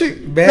this. This shit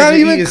Imagine not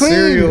even eating clean.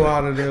 Cereal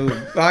out of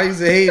there. I used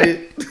to hate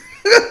it.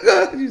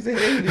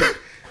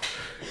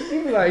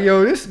 You be like,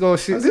 yo, this go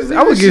shit.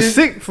 I would get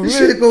sick from this.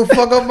 Shit go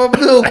fuck up my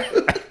milk.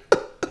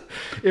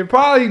 It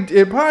probably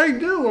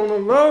do on the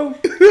low.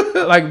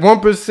 Like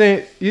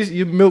 1%.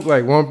 You milk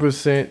like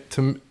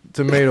 1%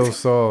 tomato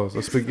sauce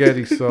or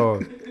spaghetti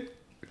sauce.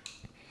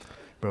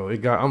 Bro,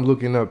 I'm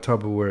looking up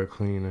Tupperware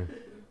cleaner.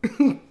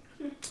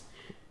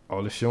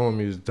 All it's showing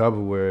me is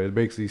Tupperware. It's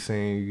basically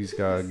saying you just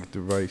gotta get the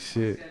right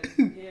shit.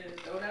 Yeah,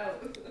 throw it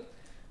out.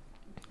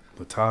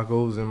 But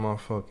tacos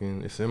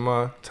it's in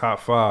my top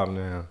 5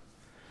 now.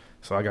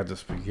 So I got the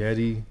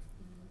spaghetti,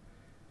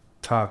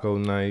 taco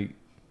night.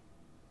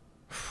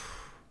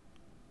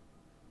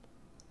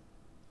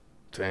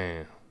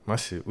 Damn, my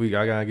shit weak.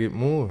 I gotta get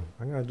more.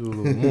 I gotta do a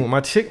little more.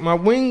 My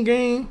wing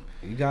game.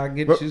 You gotta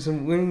get you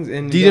some wings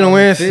and you don't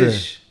answer.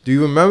 Fish. Do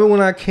you remember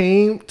when I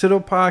came to the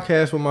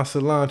podcast with my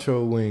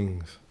cilantro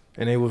wings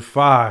and they was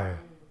fire?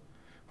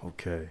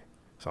 Okay,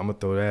 so I'm gonna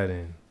throw that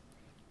in.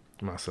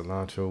 My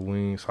cilantro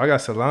wings. So I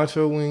got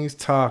cilantro wings,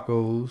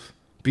 tacos,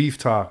 beef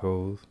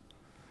tacos,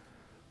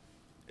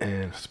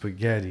 and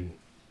spaghetti.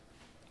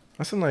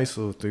 That's a nice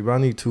little 3, but I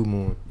need 2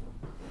 more.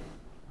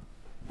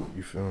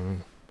 You feel me?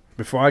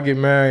 Before I get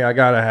married, I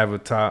gotta have a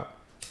top.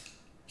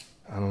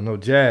 I don't know,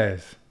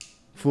 Jazz.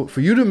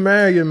 For you to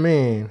marry a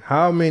man,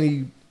 how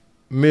many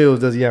meals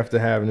does he have to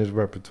have in his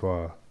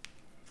repertoire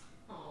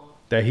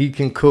that he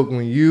can cook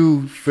when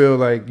you feel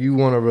like you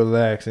want to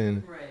relax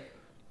and? Right.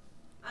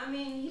 I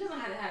mean, he doesn't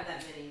have to have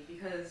that many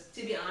because,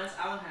 to be honest,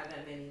 I don't have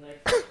that many.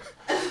 Like.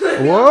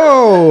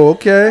 Whoa.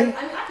 Okay. Like,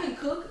 I mean, I can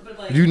cook, but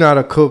like. You not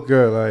a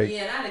cooker, like.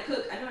 Yeah, I know how to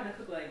cook. I know how to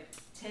cook like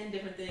 10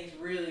 different things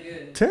really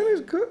good. 10 is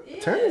good.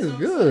 Yeah, 10 is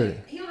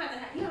good. He don't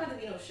have to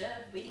be no chef.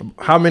 But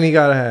How many you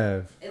gotta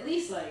have? At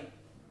least like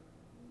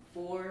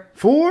 4.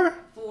 4?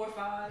 4 or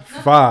 5.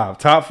 5.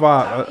 Top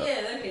 5.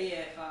 Yeah. Okay.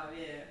 Yeah. 5.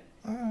 Yeah.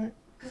 All right.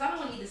 Because I don't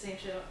want to eat the same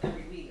shit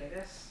every week. Like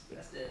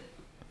that's it.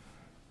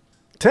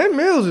 10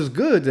 meals is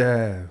good to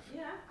have.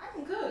 Yeah, I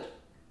can cook.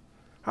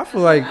 I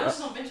feel like I just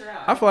don't venture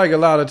out. a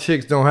lot of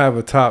chicks don't have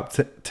a top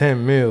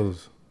 10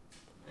 meals.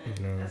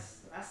 Yeah,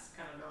 that's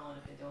kind of wrong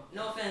if they don't.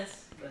 No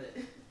offense, but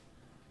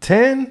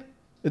 10?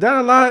 Is that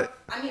a lot?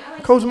 I mean, I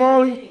like Coach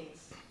Marley?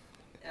 things.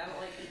 I don't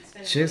like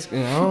spending Chicks, I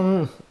money on-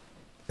 don't know.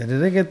 And did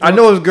they get? I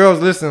know there's girls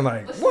listening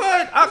like, What's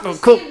what? I can the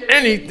cook standard?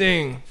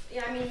 anything.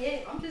 Yeah, I mean,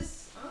 I don't know.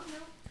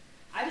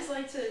 I just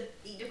like to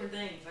eat different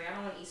things. Like I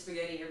don't want to eat spaghetti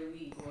spaghetti every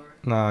week or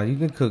Nah, you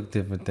can cook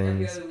different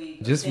every things. other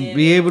week. Just Then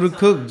be able to time,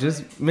 cook. like,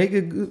 Just make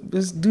it good.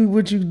 Just do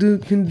what you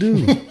can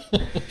do.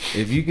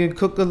 If you can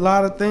cook a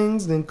lot of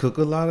things, then cook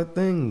a lot of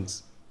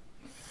things.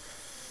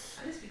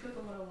 I just be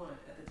cooking what I want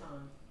at the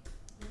time.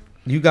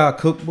 You got a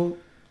cookbook?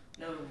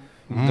 No,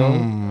 You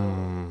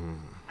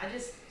don't? I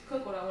just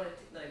cook what I want,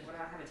 like what I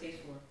have a taste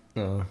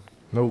for.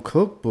 No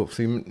cookbook.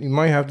 See, you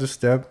might have to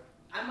step.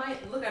 I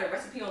might look at a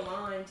recipe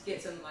online to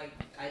get some like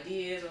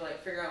ideas or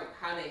like figure out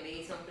how they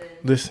made something.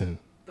 Listen,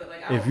 But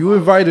like, if you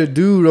invite a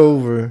dude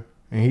over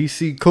and he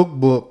see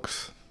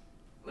cookbooks,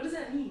 what does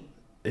that mean?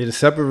 it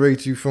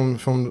separates you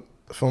from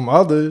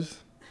others.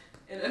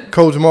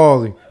 Coach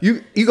Marley,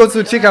 you go to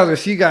a chick house and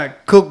she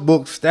got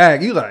cookbooks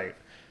stacked. You like,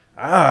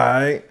 all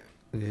right.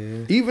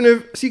 Yeah. Even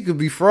if she could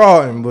be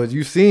frauding, but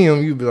you see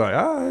him, you be like,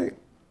 all right.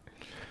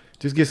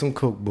 Just get some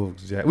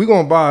cookbooks, Jack. We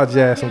gonna buy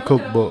Jack some I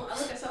look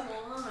cookbooks. at stuff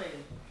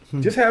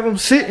online. Just have them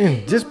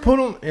sitting. Just put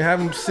them and have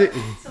them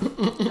sitting.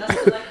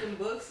 That's like them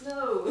books.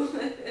 No,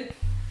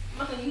 I'm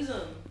not gonna use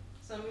them.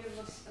 So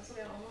that's what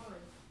I got online.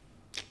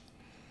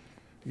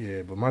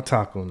 Yeah, but my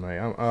taco night,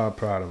 I'm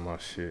proud of my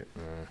shit,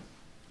 man.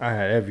 I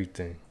had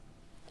everything.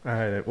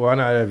 Well,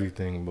 not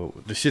everything,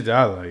 but the shit that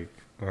I like.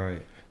 All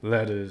right.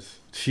 Lettuce,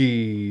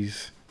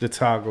 cheese, the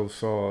taco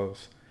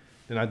sauce.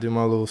 Then I did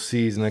my little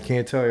seasoning. I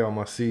can't tell y'all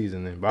my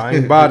seasoning, but I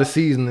ain't buy the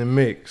seasoning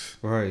mix.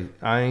 Right.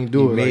 I ain't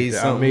do You it like made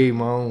that. something. I made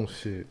my own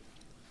shit.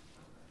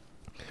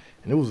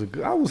 And it was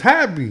I was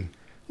happy.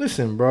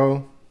 Listen,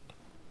 bro.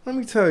 Let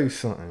me tell you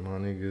something, my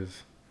niggas.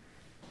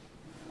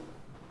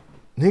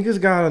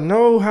 Niggas gotta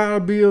know how to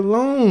be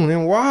alone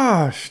and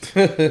washed.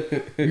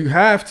 You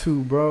have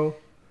to, bro.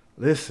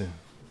 Listen,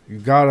 you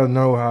gotta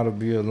know how to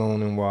be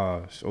alone and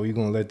washed, or you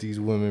gonna let these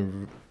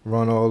women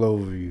run all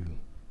over you.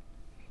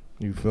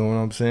 You feel what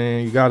I'm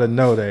saying? You gotta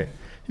know that.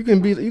 You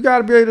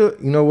gotta be able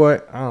to, you know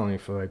what? I don't even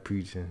feel like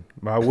preaching,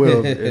 but I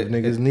will if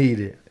niggas need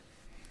it.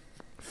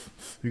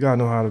 You gotta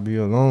know how to be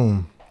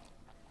alone.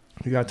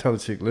 You gotta tell the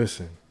chick,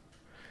 listen,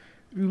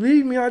 if you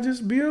leave me, I'll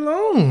just be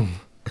alone.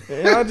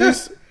 And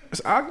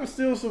I can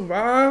still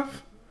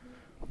survive.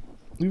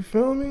 You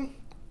feel me?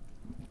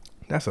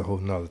 That's a whole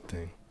nother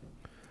thing.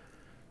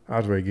 I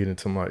was ready to get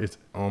into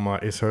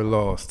it's her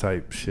loss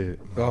type shit.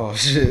 Oh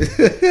shit.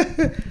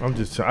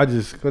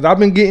 Cause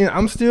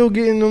I'm still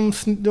getting them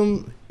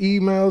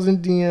emails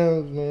and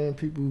DMs, man.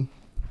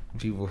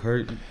 People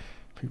hurt.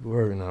 People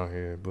hurting out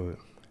here, but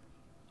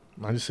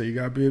I just say you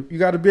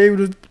gotta be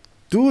able to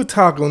do a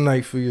taco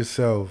night for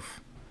yourself.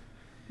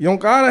 You don't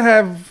gotta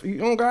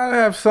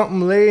have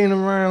something laying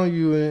around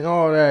you and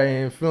all that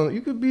and feeling.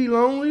 You could be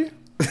lonely.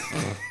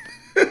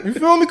 You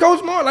feel me,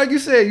 Coach Mark? Like you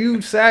said,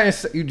 you sat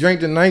and you drank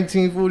the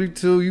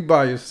 1942. You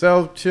by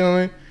yourself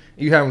chilling.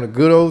 You having a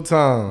good old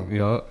time.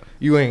 Yeah.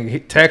 You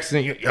ain't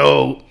texting.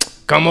 Yo,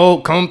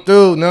 come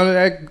through. None of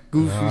that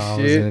goofy I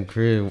was shit. in the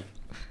crib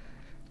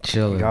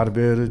chilling. You gotta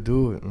be able to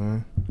do it,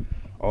 man.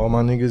 All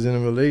my niggas in a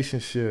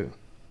relationship.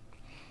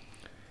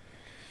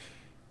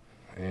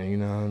 And you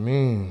know what I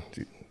mean?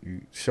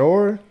 You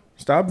sure?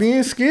 Stop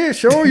being scared.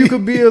 Sure, you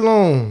could be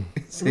alone.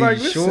 Say, Like,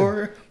 you listen.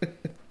 sure?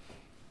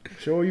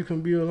 Sure, you can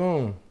be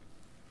alone.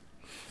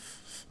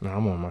 Nah,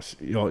 I'm on my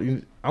shit. Yo,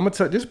 I'm gonna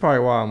tell. This is probably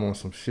why I'm on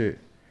some shit.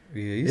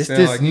 Yeah, you It's sound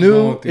this like you new.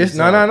 going through It's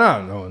no.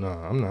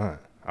 I'm not.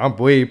 I'm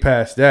way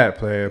past that,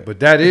 player.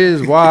 But that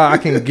is why I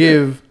can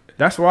give.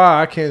 That's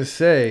why I can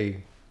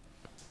say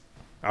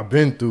I've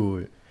been through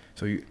it.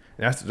 So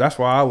that's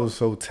why I was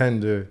so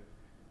tender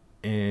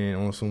and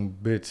on some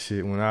bitch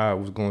shit when I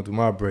was going through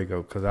my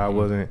breakup, because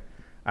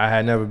I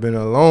had never been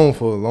alone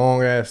for a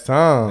long ass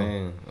time.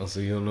 Man, oh, so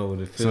you don't know what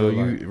it feels So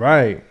like.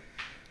 right.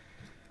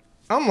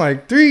 I'm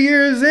like 3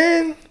 years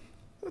in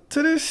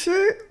to this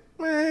shit,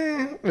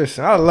 man.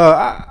 Listen, I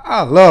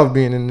love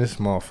being in this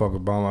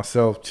motherfucker by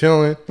myself,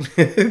 chilling.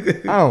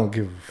 I don't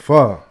give a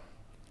fuck.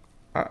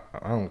 I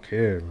don't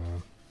care,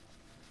 man.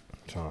 I'm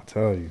trying to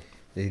tell you.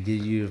 They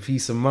give you a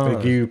peace of mind.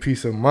 They give you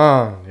peace of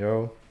mind,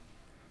 yo.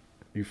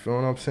 You feel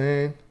what I'm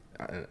saying?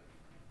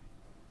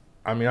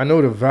 I mean, I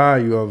know the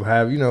value of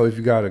if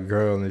you got a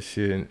girl and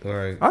shit. All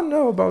right. I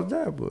know about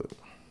that, but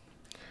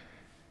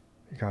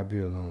you gotta be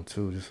alone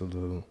too, just a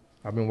little.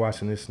 I've been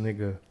watching this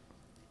nigga,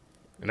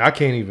 and I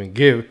can't even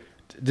give.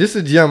 This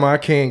is a gem I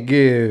can't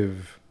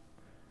give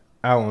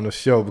out on the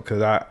show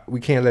because we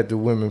can't let the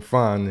women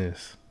find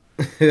this.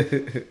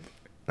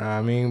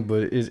 I mean,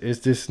 but it's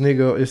this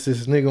nigga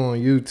on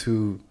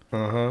YouTube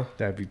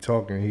that be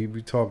talking. He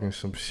be talking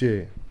some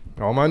shit.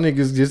 All my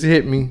niggas just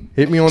hit me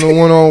on the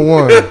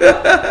one-on-one,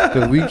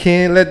 because we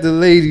can't let the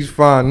ladies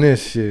find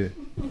this shit.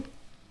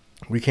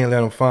 We can't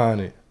let them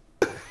find it.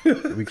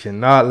 We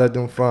cannot let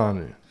them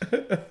find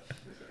it.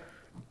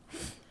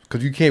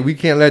 Because we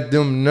can't let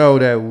them know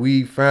that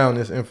we found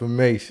this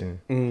information.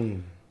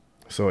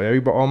 So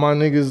all my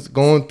niggas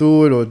going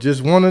through it or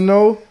just want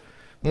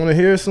to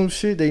hear some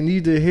shit they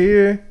need to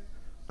hear.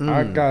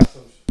 I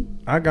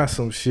got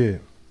some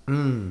shit.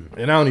 And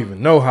I don't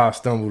even know how I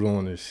stumbled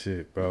on this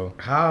shit, bro.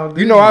 How?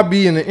 I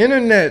be in the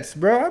internets,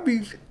 bro. I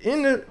be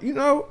in the,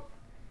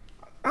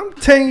 I'm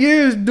 10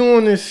 years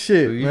doing this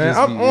shit, So you man. just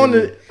I'm be on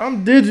really- the.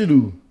 I'm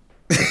digital.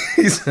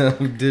 He said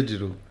I'm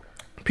digital.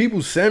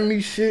 People send me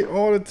shit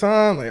all the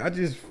time. Like I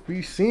just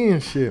be seeing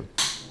shit.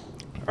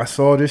 I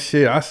saw this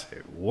shit. I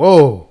said,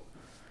 "Whoa."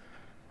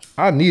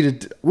 I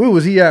needed. Where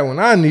was he at when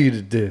I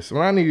needed this?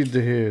 When I needed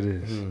to hear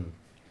this.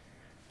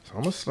 So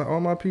I'm gonna slide all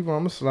my people. I'm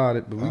gonna slide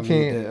it, but we I need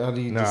can't. that- I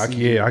need Nah, to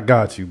see yeah, I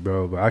got you,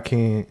 bro. But I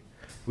can't.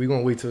 We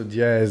gonna wait till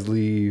Jazz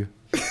leave,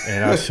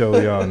 and I show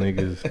y'all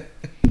niggas.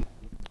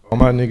 All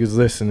my niggas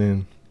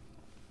listening,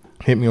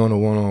 hit me on the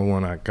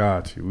one-on-one. I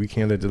got you. We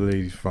can't let the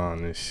ladies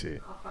find this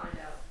shit. I'll find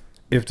out.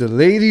 If the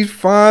ladies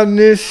find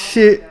this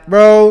shit,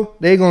 bro,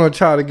 they gonna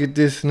try to get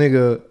this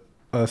nigga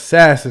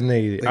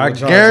assassinated. They I gonna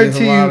try to get him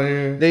guarantee outta you,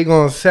 here? they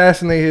gonna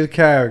assassinate his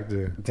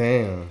character.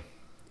 Damn.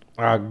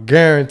 I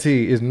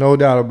guarantee, it's no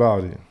doubt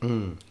about it.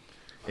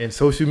 And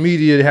social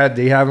media,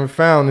 they haven't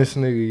found this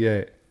nigga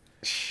yet.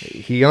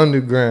 He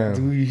underground.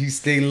 Do he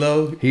stay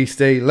low? He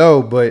stayed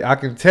low, but I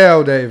can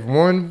tell that if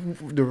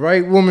the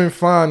right woman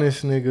find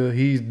this nigga,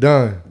 he's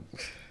done.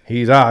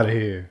 He's out of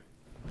here.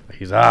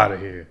 He's out of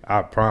here.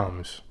 I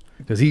promise.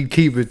 Cause he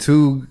keep it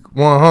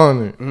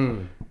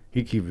 100.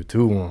 He keep it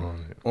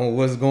 100 On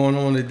what's going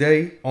on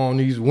today? on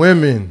these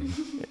women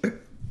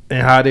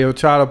and how they'll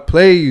try to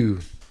play you.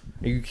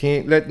 You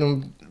can't let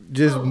them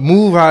just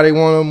move how they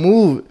want to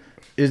move.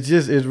 It's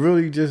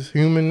really just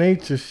human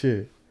nature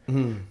shit.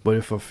 But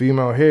if a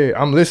female here,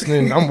 I'm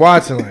listening, I'm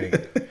watching like,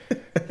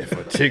 if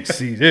a chick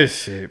see this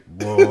shit,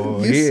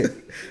 boy, yeah.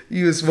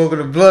 You was smoking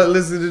a blunt,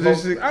 listening to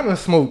this shit. I done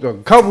smoked a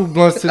couple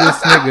blunts to this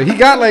nigga. He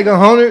got like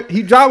 100.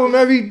 He drop them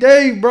every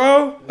day,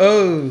 bro.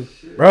 Oh,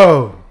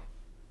 Bro,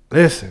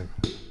 listen.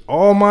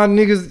 All my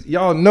niggas,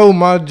 y'all know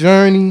my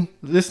journey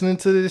listening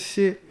to this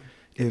shit.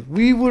 If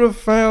we would have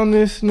found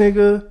this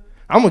nigga,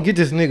 I'm gonna get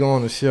this nigga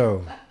on the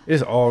show.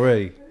 It's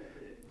already.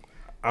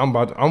 I'm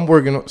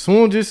working on,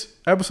 soon this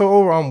episode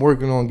over, I'm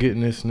working on getting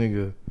this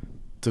nigga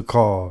to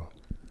call.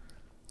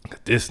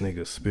 This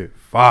nigga spit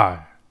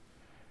fire.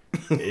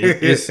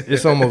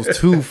 It's almost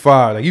too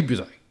fire. Like you be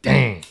like,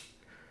 dang.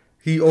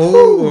 he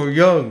old or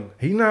young?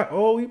 He not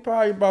old. He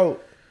probably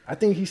about. I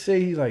think he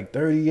say he's like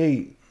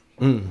 38.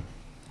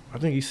 I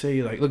think he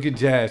say like, look at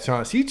Jazz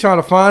trying. She trying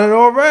to find it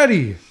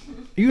already.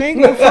 You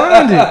ain't gonna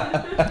find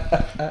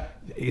it.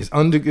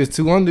 It's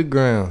too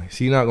underground.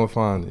 She not gonna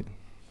find it.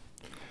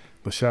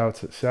 But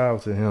shout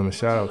out to him and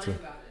shout out to.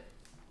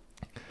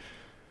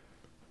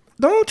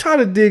 Don't try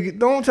to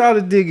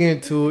dig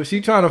into it.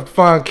 She trying to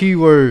find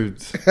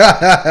keywords.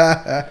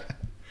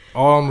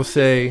 All I'm gonna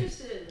say,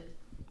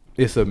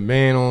 it's a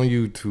man on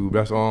YouTube.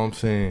 That's all I'm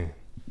saying.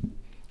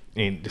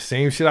 And the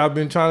same shit I've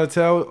been trying to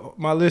tell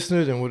my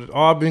listeners and what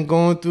all I've been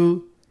going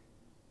through.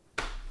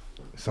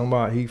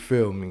 Somebody, he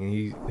feel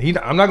me. He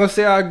I'm not gonna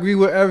say I agree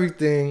with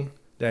everything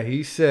that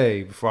he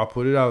say before I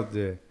put it out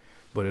there,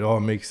 but it all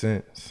makes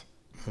sense.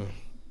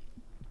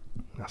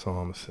 That's all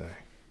I'm gonna say.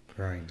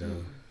 Right,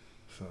 though.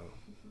 So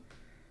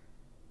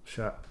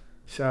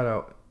shout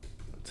out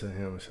to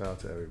him and shout out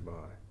to everybody.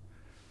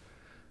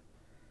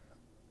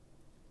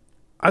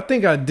 I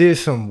think I did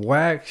some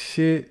whack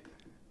shit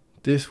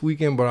this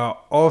weekend, but I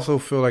also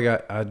feel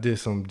like I did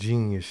some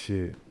genius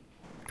shit.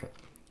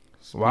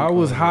 While I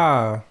was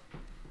high,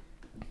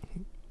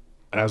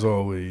 as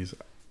always,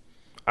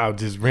 I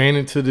just ran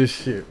into this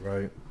shit,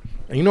 right?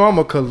 And you know I'm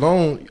a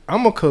cologne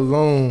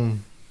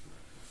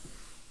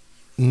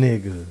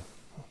nigga.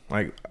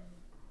 Like,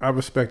 I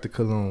respect the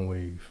cologne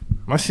wave.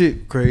 My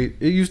shit crazy.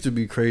 It used to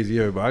be crazy,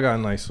 but I got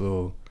a nice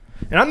little.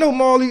 And I know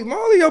Marley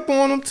up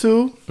on them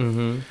too.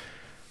 Mm-hmm.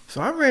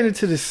 So I ran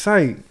into this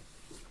site.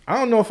 I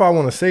don't know if I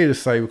want to say the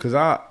site because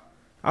I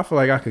feel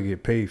like I could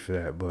get paid for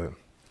that, but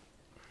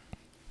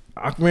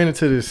I ran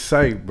into this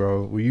site,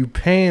 bro, where you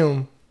pay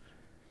them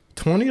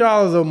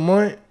 $20 a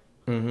month,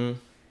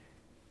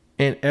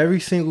 and every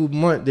single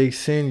month they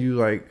send you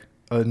like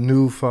a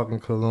new fucking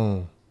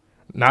cologne.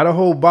 Not a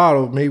whole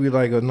bottle, maybe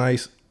like a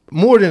nice,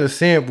 more than a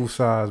sample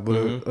size, but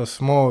a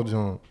small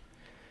joint.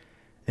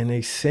 And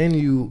they send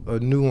you a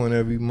new one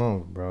every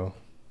month, bro.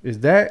 Is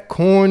that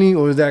corny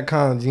or is that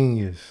kind of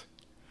genius?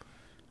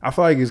 I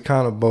feel like it's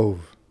kind of both,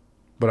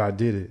 but I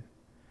did it.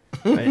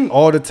 Like,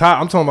 all the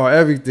time, I'm talking about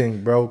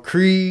everything, bro.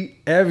 Creed,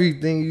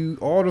 everything,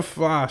 all the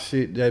fly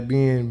shit that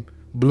be in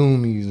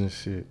Bloomies and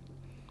shit.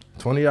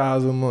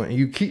 $20 a month. And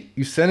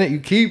you send it, you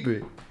keep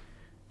it.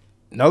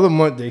 Another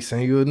month, they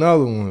send you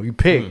another one. You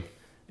pick.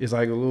 It's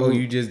like a little. Oh,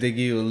 they give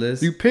you a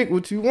list? You pick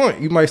what you want.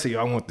 You might say,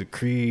 I want the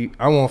Creed.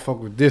 I want to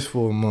fuck with this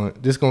for a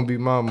month. This going to be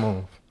my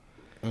month.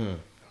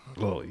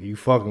 Look, you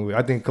fucking with it.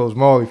 I think Coach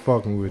Marley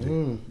fucking with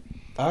it.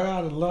 I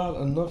got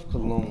enough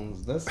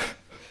colognes.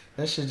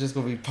 That shit just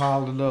gonna be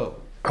piling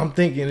up. I'm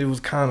thinking it was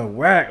kind of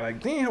whack.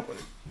 Like damn,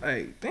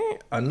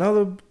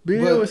 another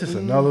bill. But, It's just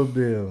another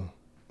bill.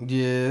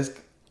 Yeah,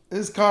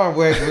 it's kind of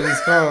whack,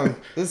 but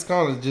it's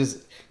kind of just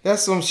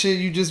that's some shit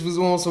you just was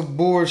on some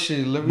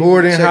bullshit. Let me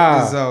Bored and check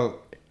high. this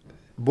out.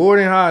 Bored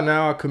and high.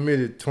 Now I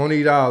committed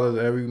 $20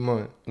 every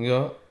month.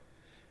 Yeah.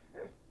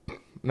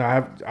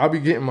 Now I'll be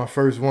getting my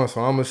first one,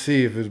 so I'm gonna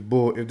see if it's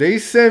bull. If they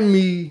send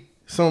me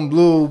some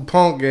blue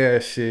punk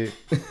ass shit,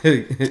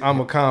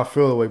 I'ma kind of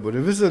feel away. But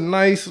if it's a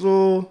nice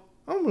little,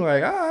 I'm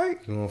like, all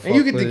right, and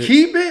you get to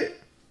keep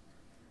it,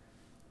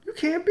 you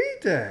can't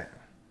beat that.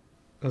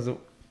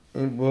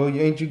 Well,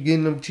 ain't you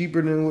getting them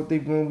cheaper than what they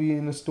gonna be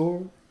in the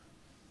store?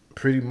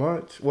 Pretty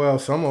much. Well,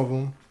 some of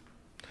them,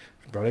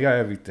 bro, they got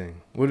everything.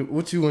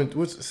 What you want?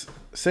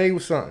 Say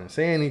something.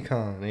 Say any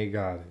kind. They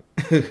got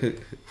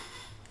it.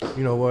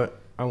 You know what?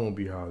 I won't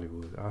be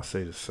Hollywood. I'll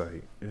say the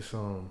site.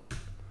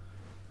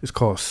 It's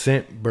called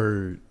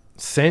Scentbird.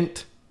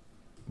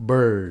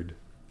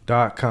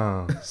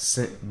 Scentbird.com.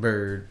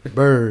 Scentbird.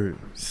 Bird.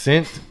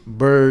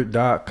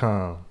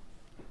 Scentbird.com.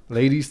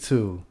 Ladies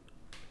too.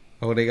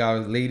 Oh, they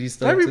got ladies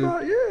stuff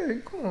Everybody, too? Yeah,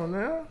 come on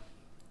now.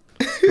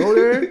 Go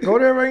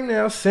there right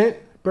now.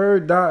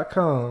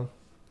 Scentbird.com.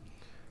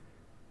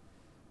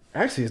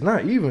 Actually, it's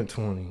not even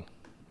 $20.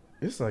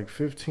 It's like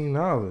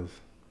 $15.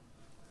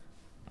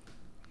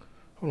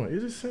 Hold on,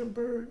 is it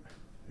Scentbird?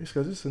 It's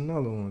because it's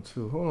another one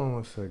too. Hold on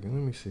 1 second.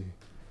 Let me see.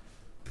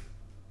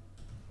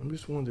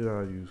 Which one did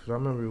I use? 'Cause I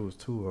remember it was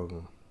 2 of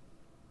them.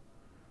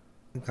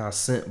 It got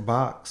Scent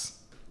Box.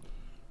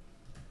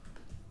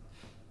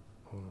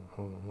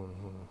 Hold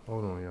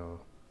on,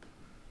 y'all.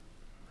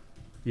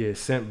 Yeah,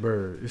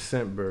 Scentbird. It's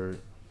Scentbird.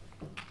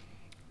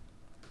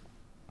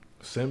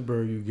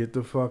 Scentbird, you get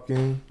the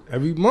fucking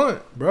every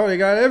month, bro. They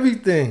got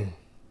everything.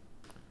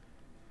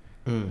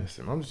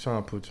 Listen, I'm just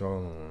trying to put y'all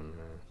on,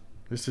 man.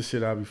 This the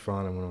shit I be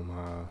finding when I'm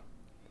high.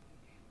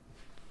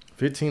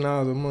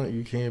 $15 a month,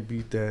 you can't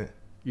beat that.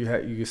 You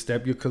can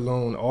step your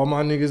cologne. All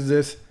my niggas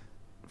this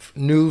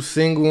new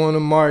single on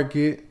the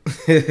market.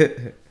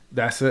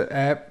 That's a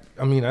app.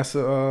 I mean, that's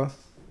a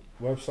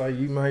website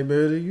you might be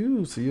able to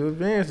use to your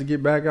advantage to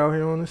get back out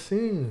here on the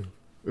scene.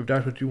 If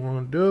that's what you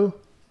want to do.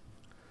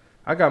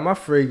 I got my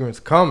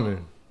fragrance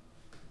coming.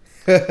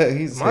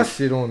 My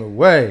shit on the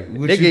way.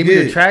 They gave me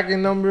the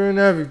tracking number and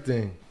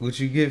everything. What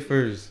you get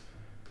first?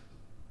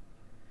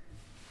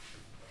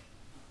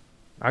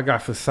 I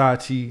got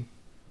Versace,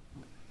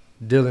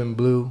 Dylan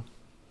Blue.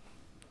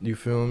 You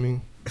feel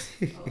me?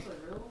 It's a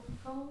real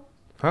cold?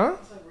 Huh?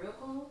 It's a real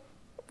cold?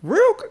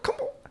 Real? Come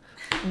on.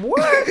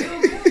 What?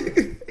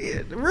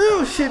 Yeah, the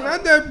real shit,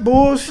 not that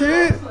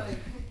bullshit.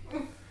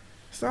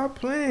 Stop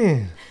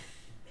playing.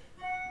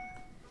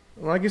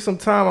 When I get some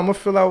time, I'm gonna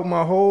fill out I'm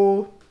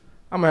gonna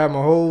have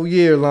my whole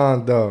year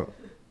lined up.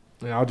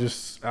 And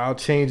I'll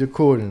change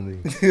accordingly.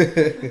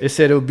 It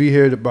said it'll be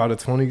here by the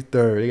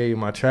 23rd. They gave me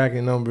my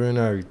tracking number and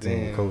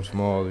everything. Damn. Coach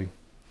Marley.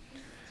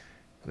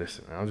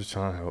 Listen, I'm just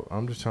trying to help.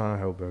 I'm just trying to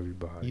help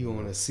everybody. You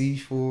on a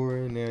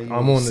C4 and now you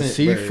I'm on the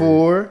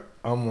C4.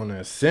 I'm on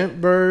that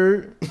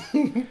Scentbird.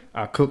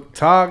 I cook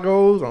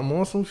tacos. I'm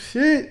on some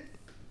shit.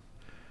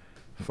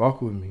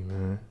 Fuck with me,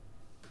 man.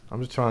 I'm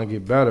just trying to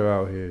get better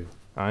out here.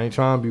 I ain't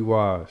trying to be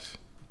wise.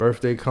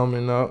 Birthday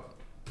coming up.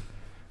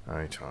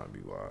 I ain't trying to be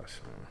wise,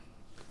 man.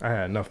 I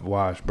had enough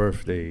wise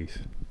birthdays.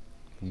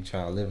 You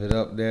trying to live it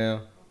up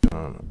now?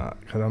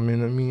 Cause I'm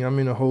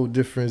in a whole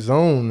different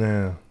zone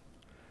now.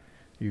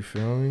 You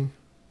feel me?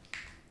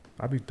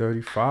 I be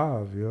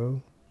 35,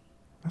 yo.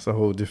 That's a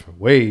whole different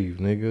wave,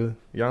 nigga.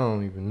 Y'all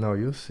don't even know.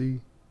 You'll see.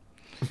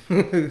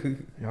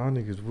 Y'all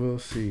niggas will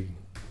see.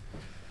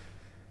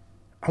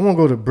 I want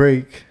to go to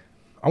break.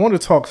 I want to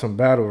talk some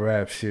battle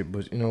rap shit,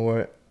 but you know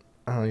what?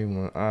 I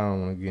don't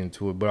want to get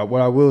into it. But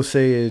what I will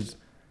say is,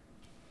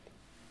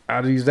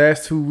 out of these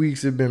last 2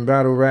 weeks, have been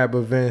battle rap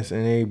events,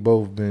 and they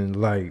both been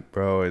light,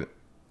 bro.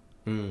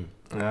 And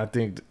I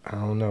think, I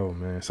don't know,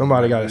 man.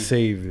 Somebody got to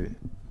save it.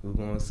 Who's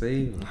gonna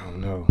save it? I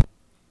don't know.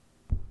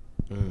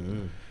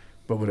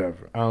 But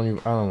whatever. I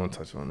don't want to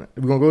touch on that.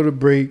 We're gonna go to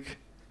break,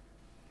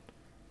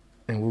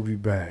 and we'll be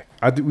back.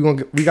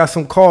 We got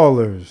some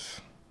callers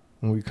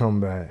when we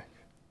come back.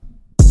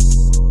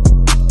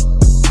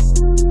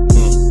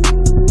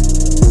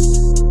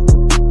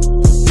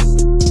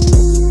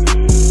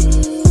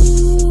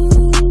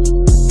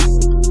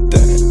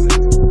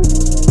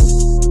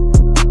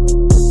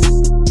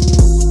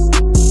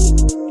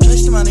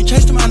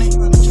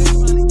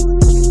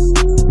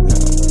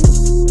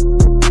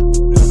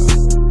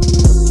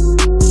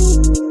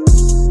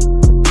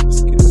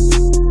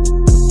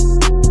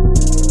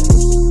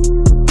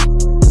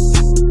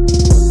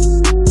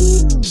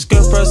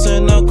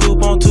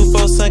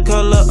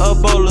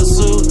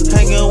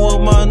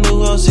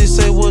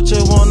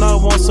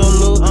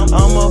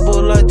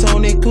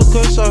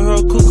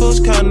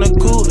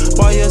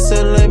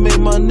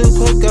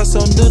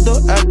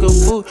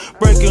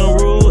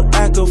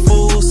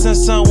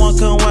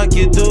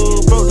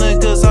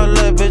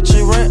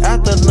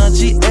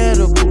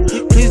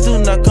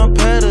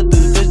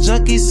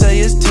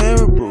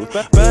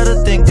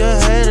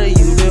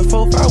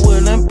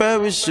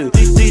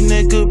 These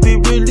niggas be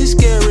really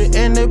scary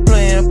and they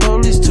playing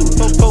police too.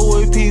 For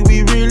AP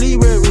we really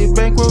very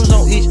bankrolls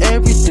on each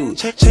every dude.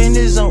 Chain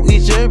is on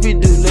each every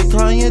dude. The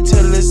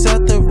clientele is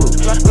at the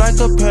roof. Like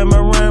a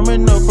panorama,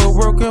 no for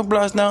working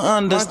blocks. Now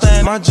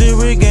understand my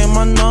jewelry game,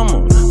 my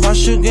number. My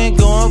shoe game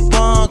going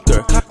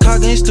bunker.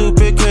 Cock ain't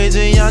stupid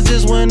crazy, I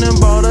just went and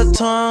bought a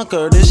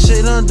Tonka. This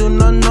shit don't do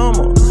nothing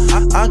normal.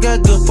 I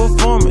got good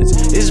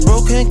performance. It's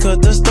broken,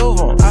 cut the stove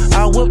on.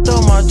 I whipped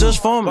on my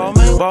just for me.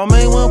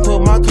 Balmain won't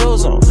put my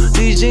clothes on.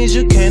 These jeans,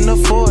 you can't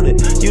afford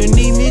it. You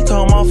need me,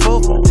 call my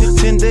phone.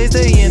 10 days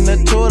they in the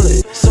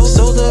toilet. So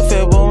the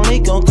Fed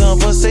link on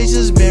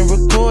conversations been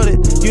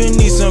recorded. You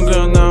need some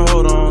girl, now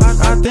hold on.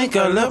 I think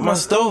I left my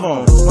stove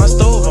on. My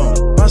stove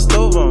on. My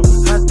stove on.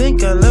 I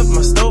think I left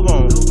my stove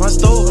on. My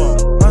stove on.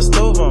 My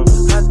stove on.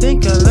 I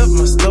think I left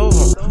my stove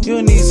on.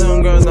 You need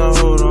some girl, now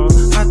hold on.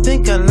 I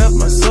think I left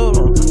my stove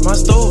on. My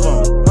stove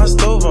on. My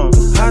stove on.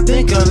 I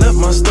think I left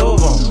my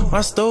stove on.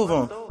 My stove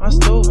on. My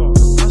stove on.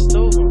 My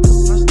stove on.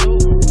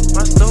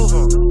 My stove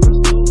on.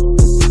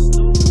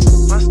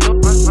 My stove on. My stove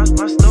on.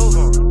 My stove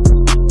on.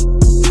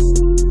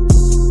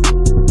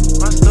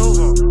 My stove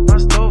on. My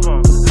stove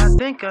on. I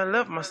think I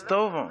left my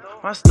stove on.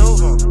 My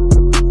stove on.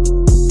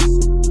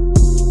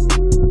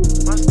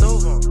 My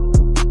stove on.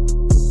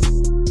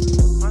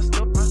 My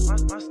stove. My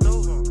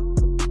stove on.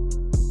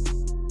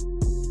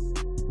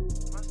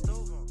 My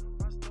stove on.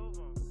 My stove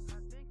on. I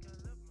think I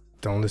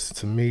left. Don't listen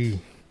to me.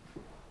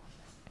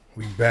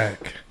 We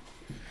back.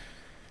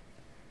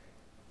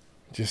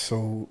 Just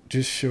show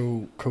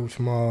Coach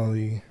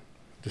Marley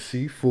the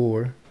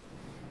C4.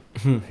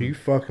 He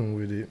fucking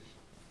with it.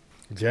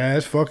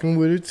 Jazz fucking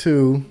with it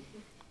too.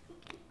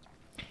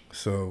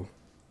 So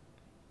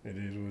it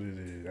is what it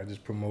is. I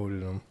just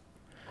promoted them.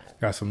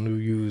 Got some new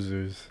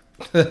users.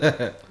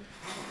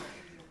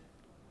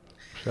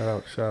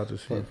 Shout out to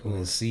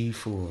C4.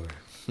 C4.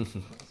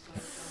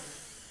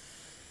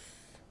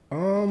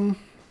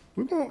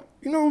 We're gonna,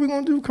 you know what we're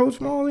gonna do,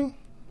 Coach Marley?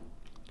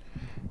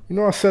 You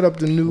know I set up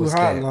the new What's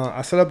hotline. that?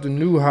 I set up the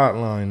new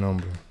hotline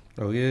number.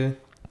 Oh yeah.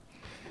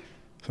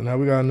 So now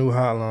we got a new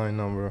hotline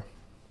number.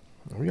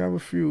 We got a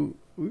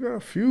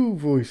few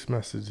voice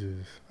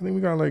messages. I think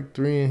we got like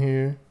 3 in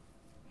here.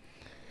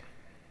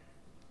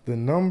 The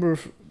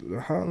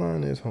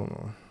hotline is, hold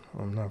on.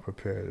 I'm not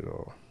prepared at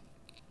all.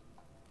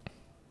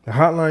 The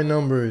hotline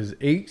number is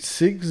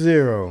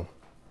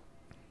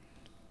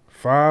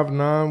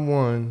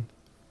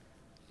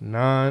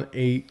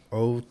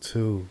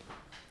 860-591-9802.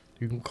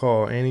 You can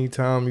call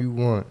anytime you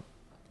want.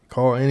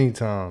 Call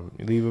anytime.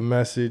 You leave a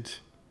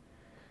message.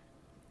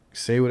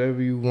 Say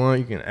whatever you want.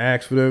 You can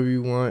ask whatever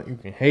you want. You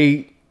can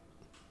hate.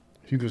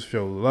 You can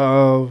show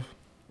love.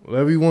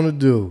 Whatever you want to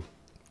do.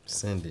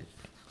 Send it.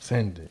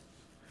 Send it.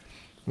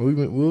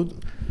 We'll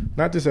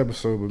not this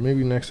episode, but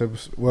maybe next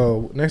episode.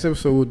 Well, next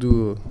episode we'll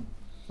do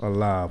a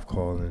live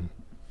call-in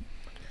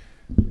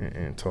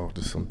and talk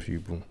to some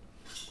people.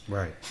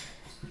 Right.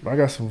 I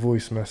got some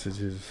voice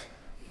messages.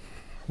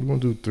 We're gonna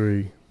do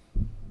 3.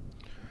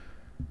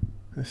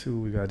 Let's see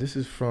what we got. This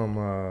is from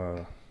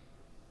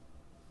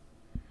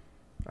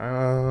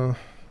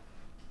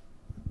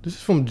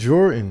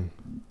Jordan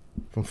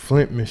from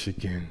Flint,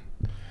 Michigan.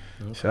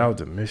 Okay. Shout out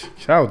to Michigan.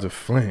 Shout out to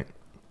Flint.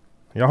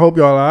 Y'all hope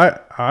y'all all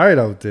right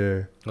out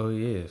there. Oh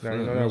yeah. Now,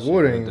 you know that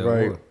water ain't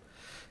right.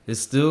 It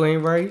still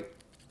ain't right.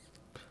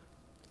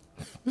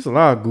 There's a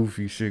lot of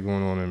goofy shit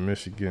going on in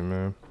Michigan,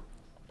 man.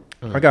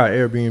 I got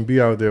Airbnb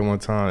out there one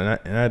time,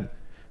 and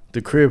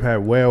the crib had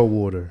well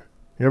water.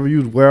 You ever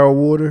use well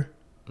water?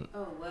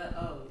 Oh, well,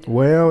 oh. Yeah.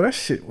 Well, that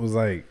shit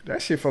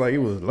felt like it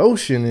was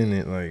lotion in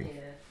it. Like,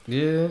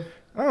 Yeah.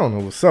 I don't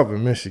know what's up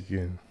in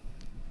Michigan.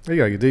 They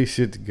gotta get their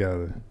shit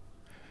together.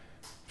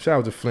 Shout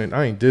out to Flint.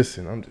 I ain't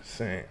dissing. I'm just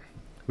saying.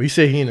 But he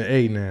said he in the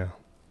A now.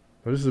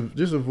 But this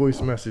is a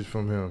voice message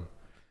from him.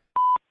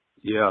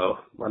 Yo,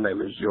 my name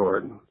is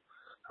Jordan.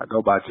 I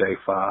go by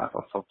J5.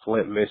 I'm from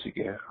Flint,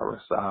 Michigan. I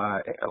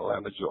reside in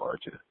Atlanta,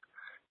 Georgia.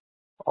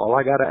 All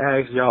I gotta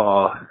ask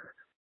y'all,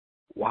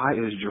 why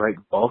is Drake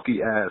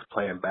bulky ass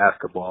playing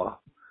basketball?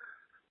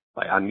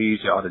 Like, I need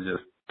y'all to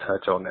just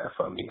touch on that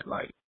for me.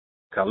 Like,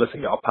 I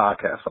listen to y'all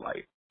podcast for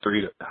like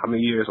 3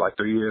 years? Like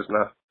 3 years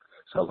now.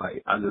 So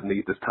like, I just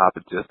need this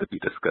topic just to be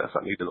discussed.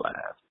 I need to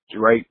laugh.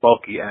 Drake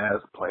bulky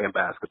ass playing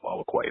basketball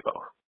with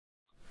Quavo.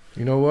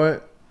 You know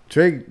what?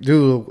 Drake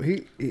do look,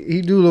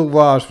 he do look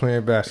wild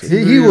playing basketball.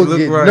 He He will look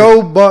get right.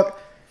 no buck.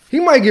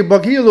 He might get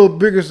buck. He a little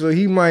bigger, so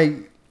he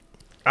might.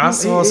 I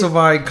saw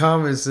somebody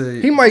comment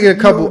say He might get a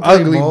 "You couple don't play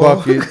ugly ball."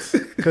 buckets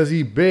because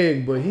he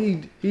big, but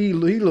he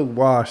look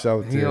washed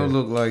out there. He don't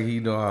look like he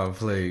know how to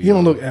play. He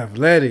don't look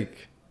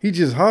athletic. He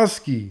just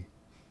husky.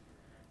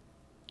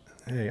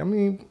 Hey, I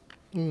mean,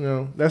 you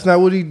know, that's not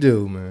what he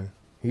do, man.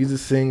 He's a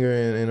singer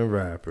and a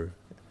rapper.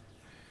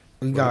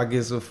 We gotta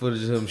get some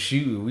footage of him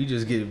shooting. We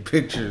just getting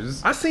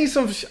pictures. I seen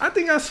some. I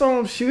think I saw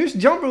him shoot. His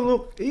jumper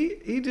look.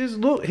 He just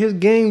look. His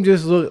game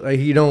just look like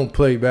he don't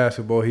play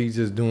basketball. He's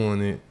just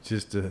doing it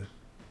just to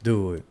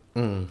do it.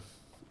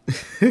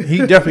 He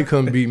definitely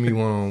couldn't beat me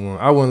 1-on-1.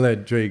 I wouldn't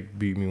let Drake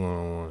beat me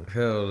 1-on-1.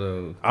 Hell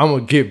no. I'm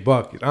gonna get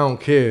bucket. I don't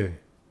care.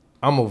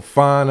 I'm gonna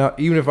find out.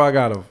 Even if I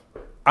gotta,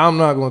 I'm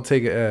not gonna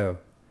take an L.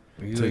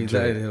 You To ain't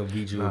Drake. letting him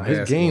beat you. Nah, in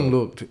his game basketball.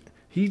 looked.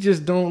 he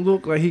just don't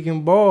look like he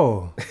can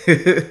ball.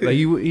 Like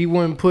he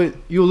wouldn't put.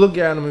 You'll look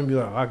at him and be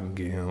like, I can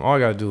get him. All I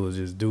gotta do is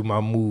just do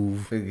my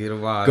move. Get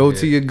him out Go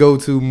there. to your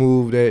go-to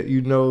move that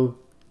you know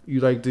you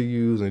like to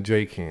use, and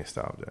Drake can't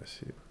stop that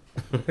shit.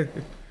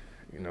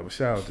 But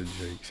shout out to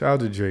Drake. Shout out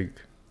to Drake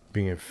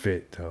being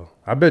fit though.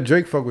 I bet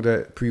Drake fuck with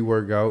that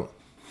pre-workout.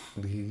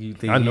 You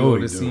think I know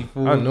he the do.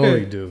 seafood? I know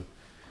he do.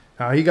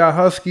 How he got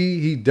husky,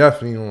 he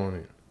definitely on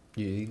it.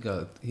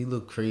 Yeah, he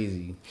look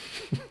crazy.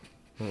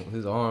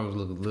 His arms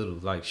look a little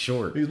like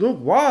short. He look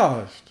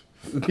washed.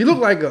 He look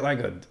like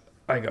a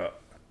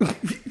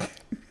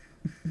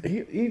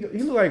he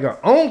look like an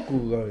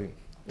uncle,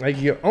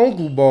 like your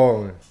uncle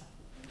balling.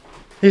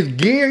 His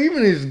gear,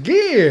 even his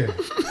gear,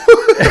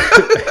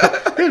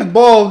 his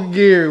ball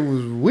gear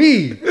was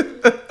weak.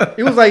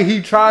 It was like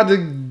he tried to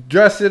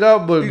dress it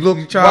up, but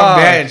look trying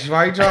to match.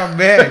 Why you trying to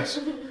match?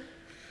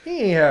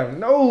 He ain't have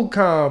no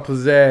kind of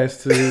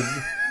pizzazz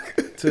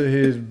to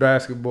his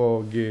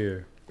basketball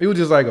gear. It was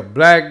just like a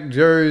black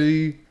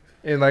jersey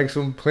and like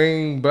some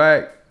plain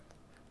black.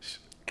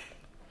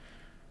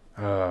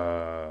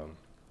 And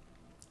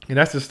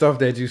that's the stuff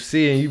that you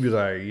see and you be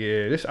like,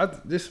 yeah,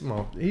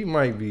 he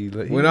might be.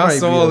 When I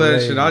saw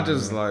that shit, I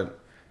just like,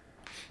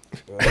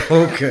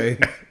 okay.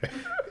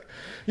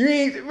 You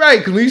ain't right,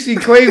 because when you see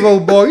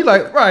Quavo ball, you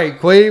like, right,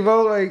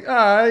 Quavo, like, all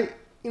right,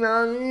 you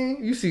know what I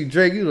mean? You see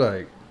Drake, you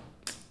like,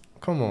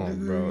 come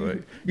on, bro.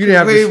 Like, you didn't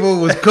have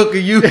Quavo was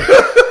cooking you.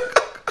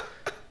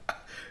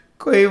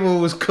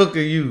 Quavo was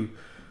cooking you.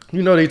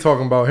 You know they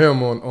talking about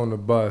him on the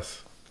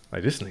bus.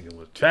 Like, this nigga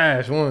was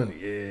trash, wasn't he?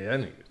 Yeah, that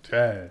nigga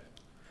trash.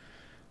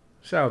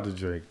 Shout out to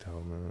Drake,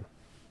 though, man.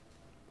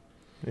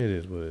 It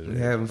is what it is.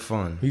 Having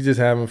fun. He's just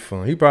having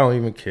fun. He probably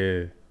don't even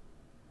care.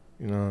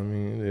 You know what I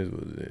mean? It is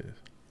what it is.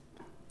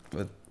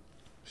 But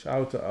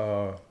shout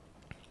out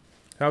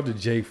to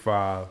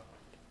J5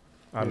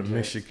 out of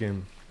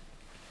Michigan.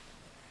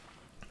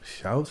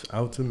 Shouts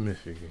out to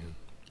Michigan.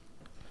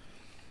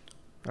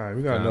 All right,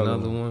 we got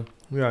another one.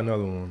 We got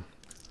another one.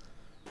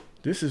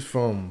 This is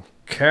from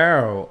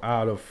Carol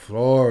out of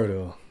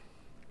Florida.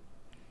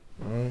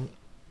 All right,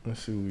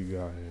 let's see what we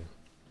got here.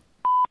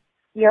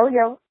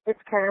 Yo, it's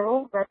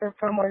Carol, repping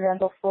from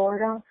Orlando,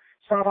 Florida.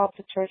 Shout out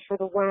to Church for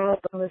the Wild.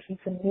 Listen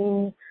to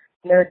me,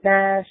 Nerd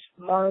Nash,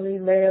 Marley,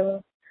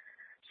 Layla.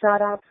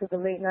 Shout out to the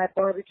late night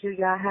barbecue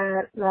y'all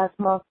had last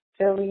month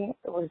in Philly.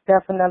 It was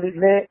definitely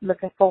lit.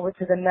 Looking forward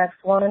to the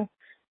next one.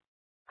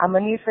 I'm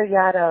going to need for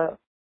y'all to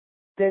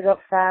dig up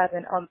Fab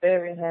and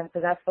unbury him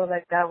because I feel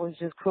like that was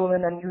just cruel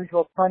and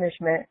unusual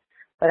punishment.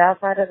 But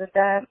outside of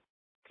that,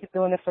 keep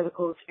doing it for the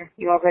culture.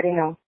 You already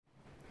know.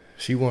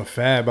 She want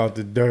Fab out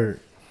the dirt.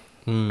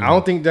 I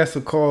don't think that's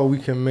a call we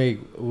can make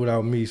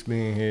without Meese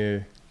being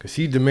here. Because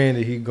she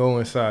demanded he go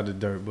inside the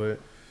dirt. But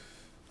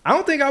I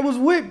don't think I was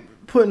with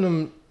putting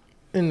him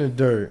in the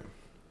dirt.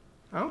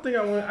 I think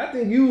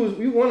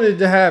you wanted it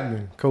to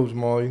happen, Coach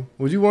Marley.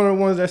 Was you one of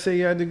the ones that say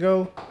you had to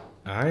go?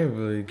 I didn't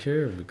really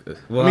care because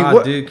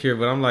I did care,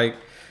 but I'm like,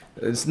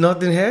 it's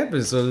nothing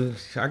happened, so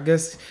I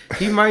guess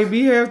he might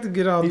have to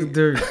get out the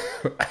dirt.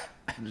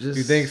 Just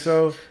you think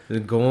so?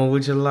 Go on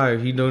with your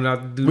life. He don't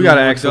have to do. We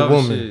gotta ask a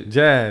woman, shit.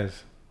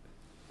 Jazz.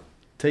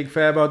 Take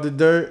Fab out the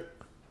dirt.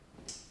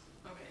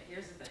 Okay,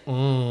 here's the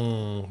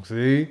thing.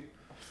 See.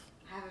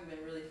 I haven't been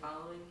really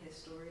following his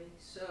story,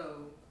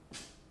 so I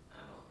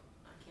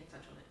can't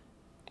touch on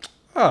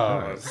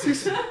it.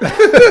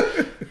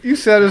 Oh, you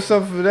set us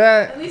up for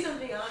that. At least I'm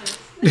being honest.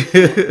 I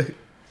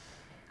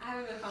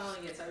haven't been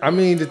following it. So I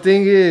mean, the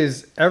thing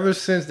is, ever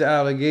since the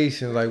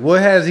allegation, like,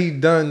 what has he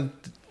done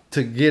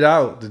to get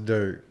out the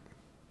dirt?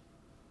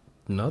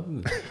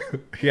 Nothing.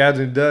 He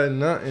hasn't done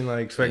nothing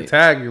like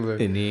spectacular.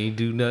 And he ain't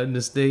do nothing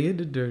to stay in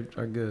the dirt,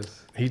 I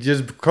guess. He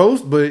just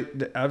coast,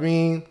 but I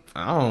mean,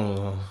 I don't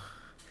know.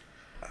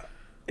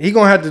 He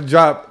gonna have to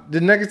drop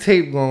the next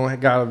tape.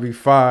 Gotta be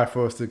fire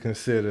for us to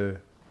consider.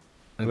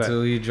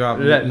 Until he drop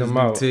letting them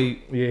out.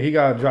 tape. Yeah, he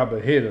gotta drop a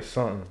hit or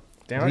something.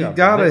 Damn, he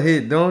got a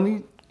hit, don't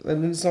he? A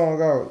new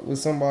song out with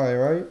somebody,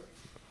 right?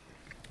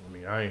 I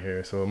mean, I ain't hear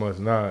it, so it must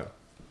not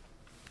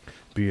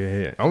be a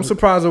hit. I'm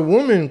surprised a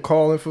woman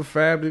calling for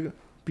Fab to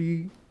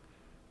be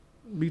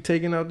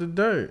taking out the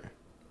dirt.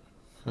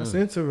 That's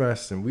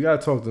interesting. We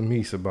gotta talk to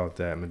Meese about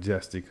that,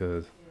 Majestic,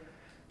 because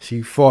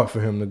she fought for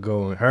him to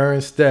go. And her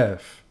and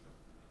Steph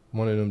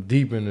wanted him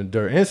deep in the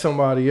dirt, and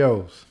somebody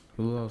else.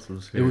 Who else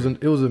was here?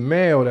 It was a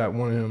male that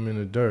wanted him in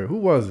the dirt. Who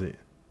was it?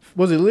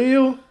 Was it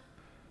Leo?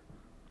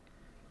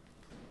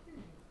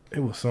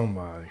 It was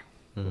somebody.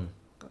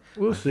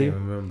 We'll see. I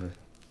can't remember.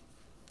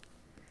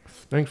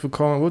 Thanks for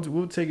calling.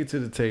 We'll take it to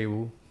the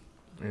table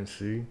and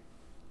see.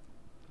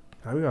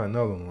 Now we got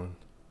another one.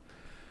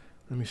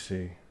 Let me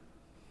see.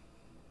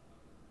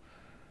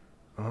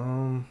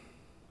 All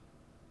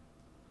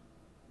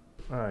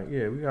right,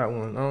 yeah, we got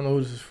one. I don't know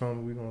who this is from,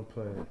 but we're gonna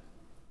play it.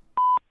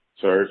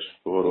 Church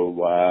for the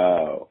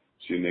Wild.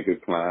 It's your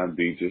nigga Klein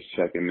B just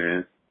checking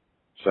in.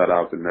 Shout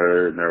out to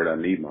Nerd. I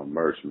need my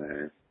merch,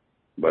 man.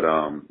 But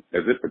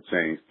as it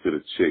pertains to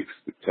the chicks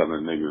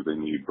telling niggas they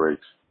need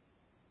breaks,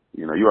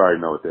 You know, you already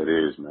know what that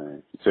is,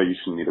 man. You tell you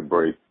she need a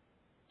break,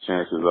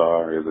 chances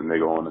are there's a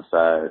nigga on the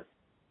side.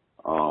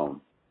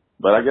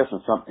 But I guess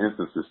in some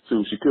instances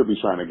too, she could be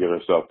trying to get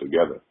herself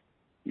together.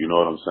 You know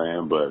what I'm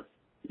saying? But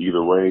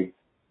either way,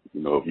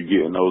 you know, if you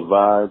get in those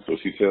vibes or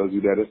she tells you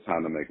that, it's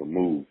time to make a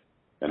move.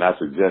 And I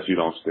suggest you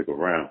don't stick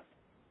around.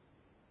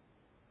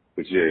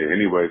 But yeah,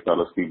 anyway,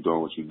 fellas, keep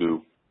doing what you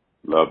do.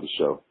 Love the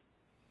show.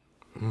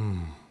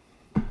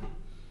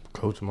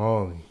 Coach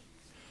Marley.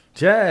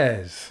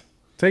 Jazz.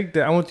 Take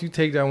that. I want you to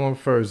take that one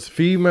first.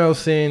 Female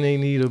saying they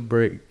need a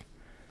break.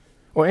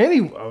 Or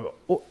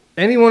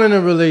anyone in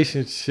a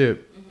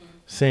relationship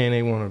saying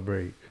they want a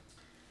break.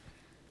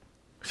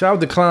 Shout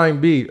out to Klein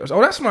B.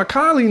 Oh, that's my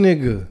Collie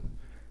nigga.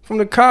 From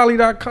the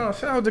Collie.com.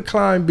 Shout out to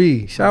Klein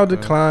B. Shout out to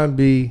Klein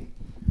B.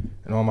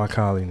 And all my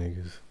Collie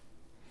niggas.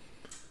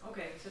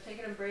 Okay, so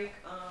taking a break.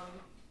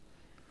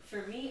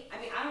 For me, I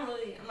mean, I'm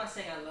not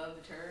saying I love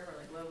the term or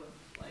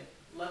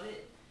love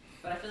it,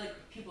 but I feel like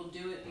people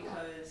do it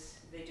because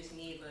they just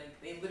need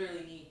they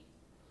literally need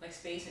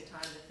space and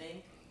time to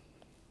think.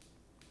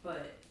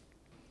 But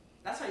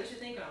that's how I used to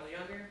think when I was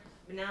younger.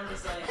 But now I'm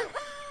just like,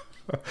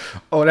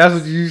 oh, that's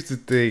what you used to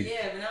think.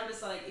 yeah. But now I'm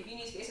just like, if you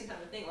need space and time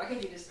to think, why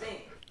can't you just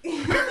think?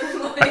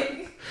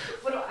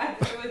 What do I have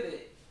to do with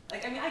it?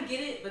 I mean, I get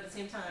it, but at the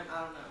same time,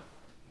 I don't know.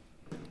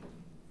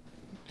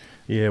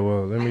 Yeah,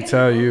 well, let me guess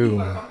tell if you.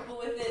 people are comfortable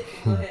with it,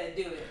 then go ahead and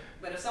do it.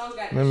 But if someone's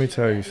got Let me issues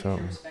tell with you that, you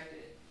something. should respect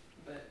it.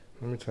 But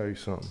Let me tell you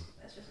something.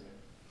 that's just me.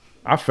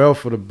 I fell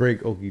for the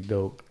break okie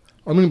doke.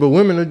 I mean, but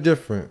women are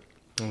different.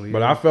 Oh, yeah.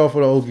 But I fell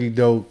for the okie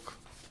doke.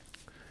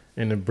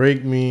 And the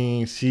break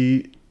means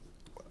the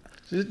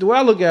way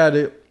I look at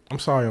it, I'm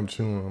sorry I'm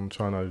chewing. I'm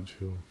trying not to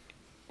chew.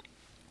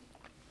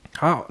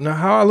 How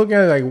I look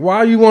at it,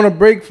 why you want to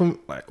break from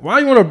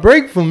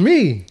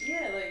me?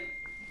 Yeah,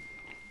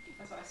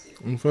 that's how I see it.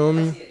 You feel I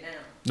me? see it now.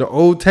 The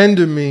old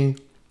tender me,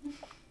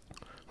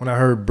 when I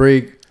heard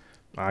break,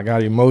 I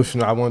got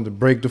emotional. I wanted to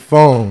break the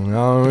phone. You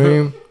know what I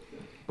mean?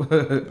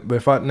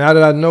 But now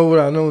that I know what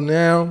I know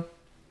now,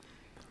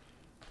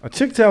 a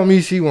chick tell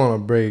me she want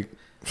to break.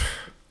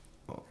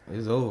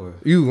 It's over.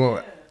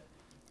 You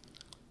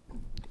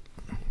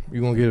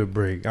gonna get a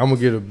break. I'm gonna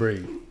get a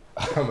break.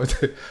 I'm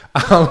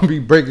gonna be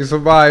breaking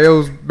somebody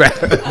else back.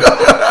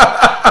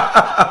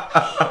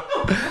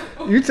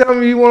 You tell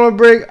me you want a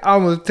break,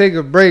 I'm gonna take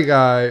a break. All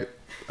right.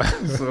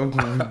 So I'm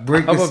gonna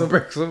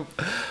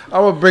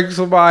break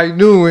somebody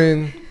new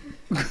and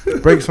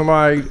break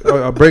somebody.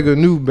 Break a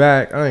new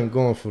back. I ain't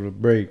going for the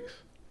breaks.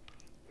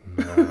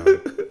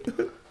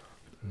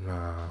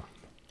 Nah.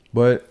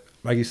 But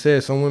like you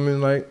said, some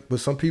women but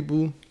some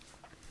people,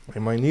 they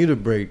might need a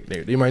break.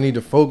 They might need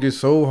to focus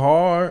so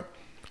hard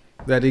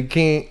that they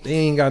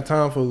ain't got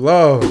time for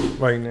love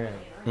right now.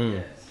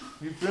 You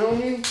feel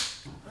me?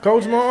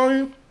 Coach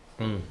Marley?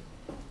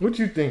 What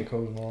you think,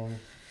 Coach Marley?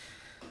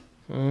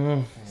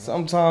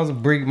 Sometimes a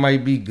break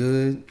might be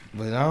good,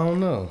 but I don't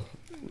know.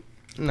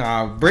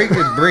 Nah, break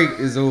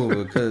is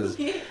over because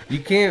you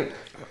can't.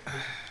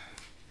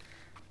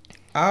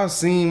 I've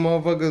seen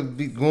motherfuckers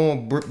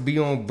be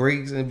on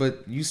breaks,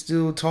 but you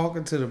still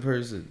talking to the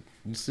person.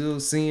 You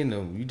still seeing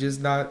them. You just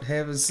not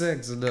having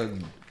sex or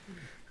nothing.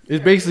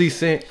 It's basically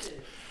saying,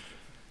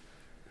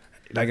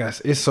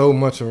 it's so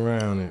much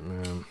around it,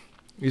 man.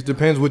 It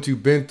depends what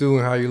you've been through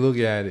and how you look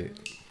at it.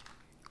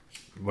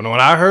 But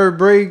when I heard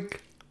break,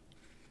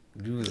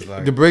 You was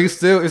like, the break it's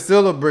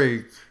still a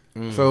break.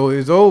 So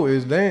it's over.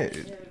 It's that.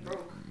 It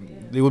broke. Yeah.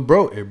 It was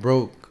broke. It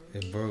broke.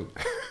 it broke.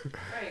 Right.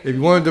 If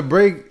you wanted to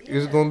break,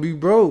 it's gonna be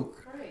broke.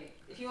 Right.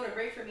 If you want to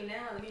break from me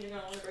now, that means you're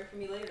gonna want to break from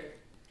me later.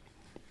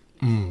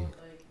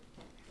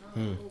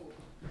 Cool.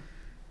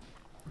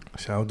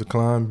 Shout out to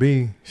Klein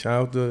B.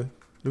 Shout out to.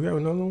 Do we have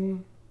another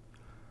one?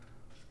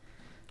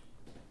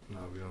 No,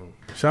 we don't.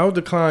 Shout out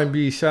to Klein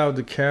B. Shout out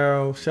to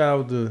Carol. Shout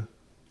out to,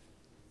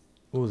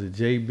 what was it,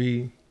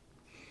 JB.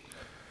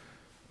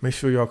 Make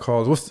sure y'all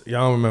call us.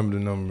 Y'all don't remember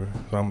the number,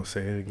 so I'm gonna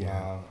say it again.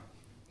 Wow.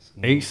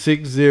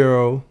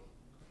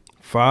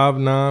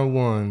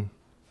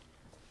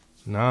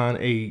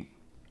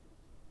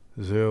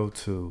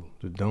 860-591-9802.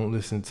 The Don't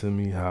Listen to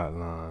Me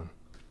hotline.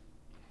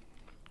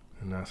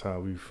 And that's how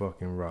we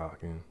fucking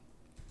rocking.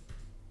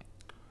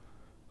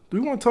 Do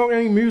you want to talk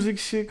any music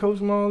shit,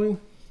 Coach Marley?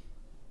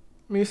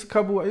 I mean, it's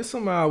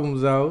some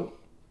albums out.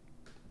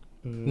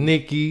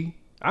 Nicki.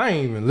 I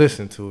ain't even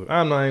listened to it.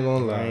 I'm not even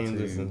gonna lie I to ain't you,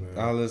 listen.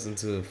 man. I listened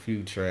to a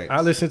few tracks.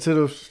 I listened to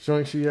the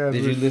joint she had.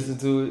 Did you listen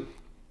to it?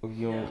 Or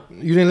you don't?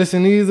 You didn't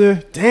listen either?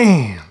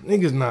 Damn,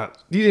 niggas not.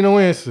 You didn't no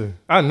answer.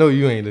 I know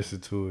you ain't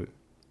listened to it.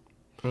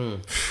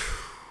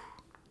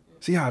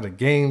 See how the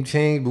game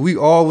changed, but we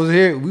all was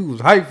here. We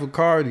was hyped for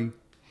Cardi.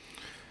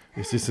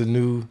 It's just a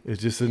new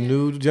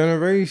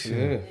generation.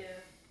 Yeah. Yeah,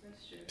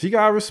 that's true. She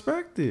got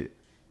respected.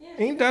 Yeah.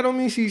 Ain't that don't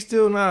mean she's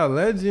still not a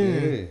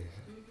legend? Yeah.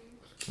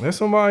 Let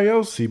somebody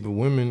else see, but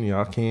women,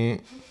 y'all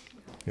can't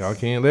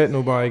let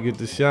nobody get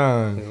the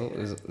shine.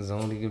 It's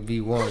only gonna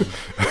be one.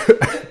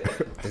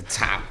 The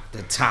top.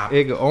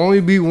 It can only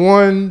be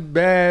one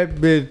bad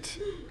bitch.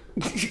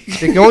 It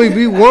can only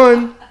be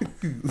one.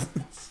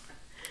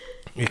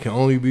 It can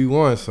only be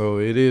one, so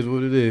it is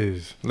what it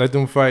is. Let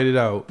them fight it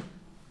out.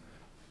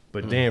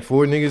 But damn,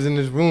 4 niggas in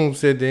this room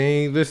said they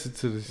ain't listened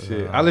to the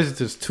shit. I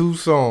listened to 2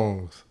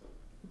 songs.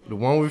 The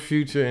one with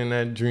Future and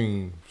that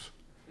Dreams.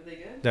 Are they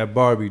good? That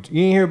Barbie.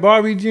 You ain't hear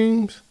Barbie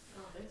Dreams? I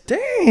don't think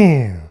so.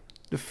 Damn.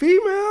 The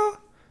female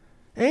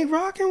ain't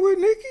rocking with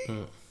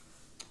Nicki?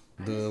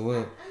 The what? I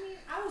mean,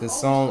 I was The always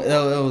song cool.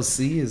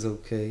 LLC is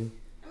okay.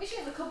 I mean, she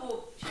has a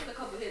couple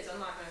hits. I'm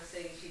not gonna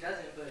say she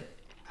doesn't, but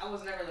I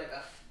was never like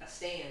a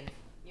stan,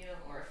 you know,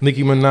 or a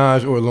Nicki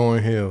Minaj or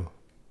Lauryn Hill?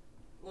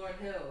 Lauryn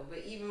Hill. But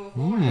even with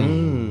Lauryn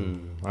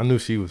Hill, I knew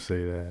she would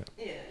say that.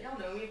 yeah, y'all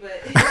know me,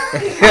 but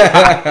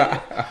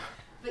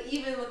but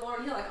even with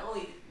Lauryn Hill, I can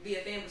only be a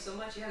fan for so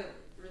much. You haven't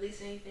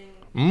released anything.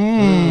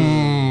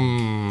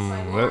 It's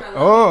like, Lauryn, I love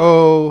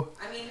Uh-oh.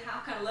 I mean, how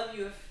can I love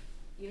you if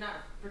you're not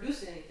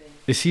producing anything?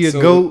 Is she a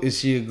So, goat? Is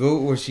she a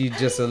goat or she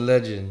just a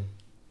legend?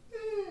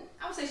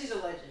 I would say she's a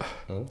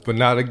legend. But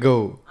not a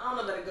goat. I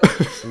don't know about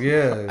a goat.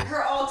 Yeah.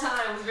 Her all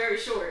time was very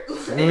short.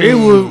 It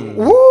was...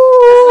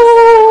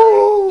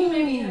 You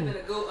maybe have been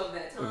a goat of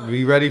that time.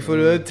 Be ready for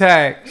the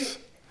attacks.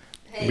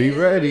 Hey, Be it is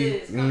what it ready.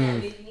 is. Come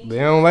at me if you need They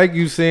to. don't like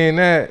you saying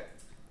that.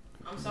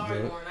 I'm sorry,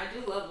 Lauren. I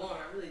do love Lauren.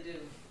 I really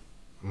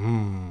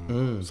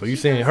do. So you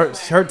saying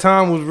her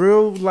time was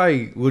real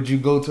light? Would you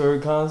go to her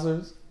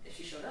concerts? If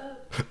she showed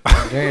up,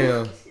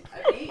 Damn.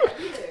 I'd be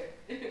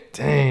there.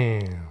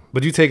 Damn.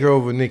 But you take her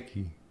over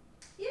Nicki.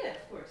 Yeah,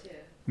 of course, yeah.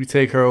 You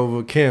take her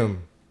over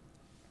Kim.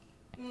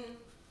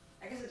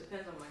 I guess it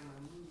depends on like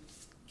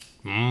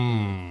my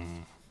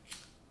mood.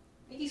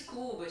 Nicki's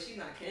cool, but she's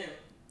not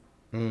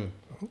Kim.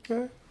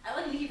 Okay. I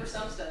like Nicki for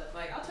some stuff.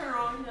 Like I'll turn her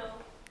on, you know.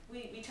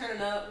 We turn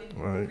it up. We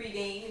Right.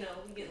 pregame, you know.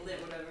 We get lit,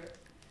 whatever.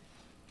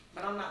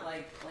 But I'm not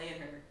like playing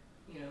her.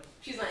 You know,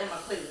 she's not in my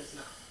playlist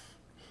now.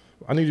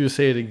 I need you to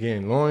say it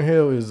again. Lauryn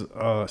Hill is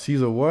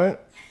she's a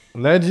what?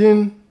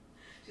 Legend,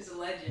 She's a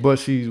legend. but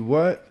she's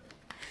what?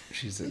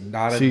 She's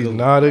not a She's goat.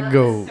 not a Not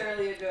goat.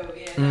 necessarily a goat.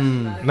 Yeah, she's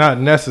not a Not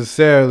goat.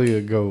 necessarily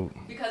a goat.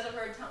 Because of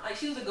her time. Like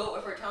she was a goat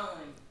of her time.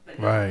 But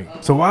not Right.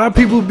 of- So why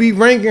people be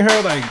ranking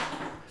her like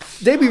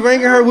they be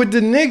ranking her with the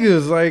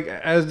niggas like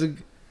as the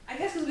I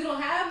guess because we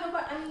don't have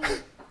nobody. I mean,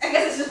 I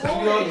guess it's just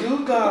Y'all Lauren.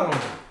 do got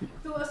 'em.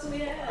 Who else do we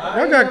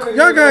have?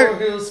 y'all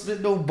got He'll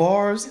spit no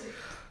bars.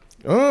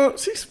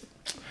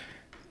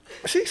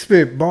 she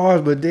spit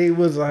bars, but they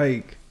was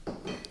like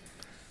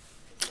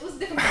It was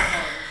different.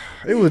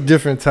 it was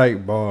different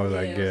type bars,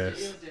 I It guess.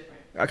 was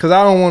different. Cause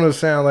I don't want to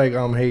sound like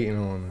I'm hating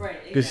on her, Right,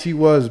 cause she exactly.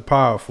 was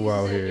powerful She's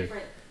out in a here.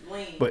 different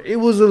lane. But it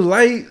was a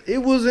light. It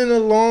was in a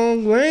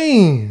long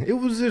lane. It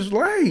was just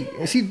light,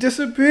 and she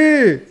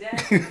disappeared.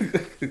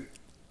 Exactly.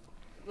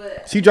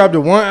 But She dropped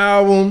the one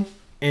album,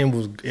 and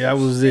that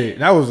was it.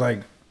 That was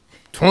like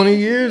 20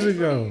 years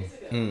ago.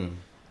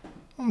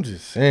 I'm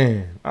just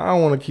saying. I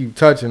don't want to keep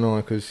touching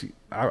on because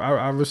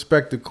I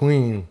respect the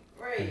queen.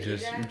 right,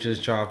 Just exactly.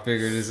 just try to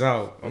figure this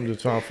out. I'm just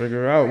trying to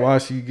figure out why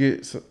she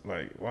gets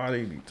like why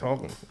they be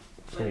talking so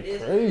But it is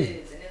what it crazy.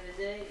 is. At the end of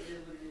the day, it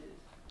is what it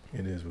is.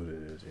 It is what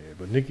it is, yeah.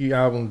 But Nicki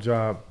album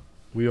dropped.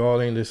 We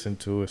all ain't listened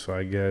to it, so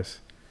I guess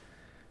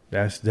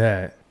that's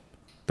that.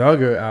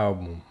 Thugger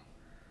album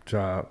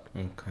dropped.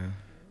 Okay.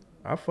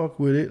 I fuck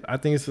with it. I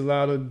think it's a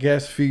lot of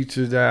guest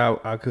features that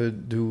I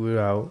could do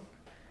without.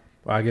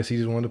 But I guess he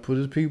just wanted to put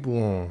his people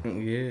on.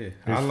 Yeah. His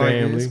I like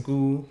it. family. It's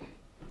cool.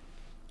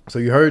 So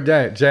you heard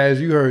that.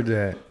 Jazz, you heard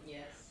that.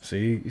 Yes.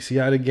 See? You see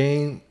how the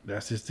game,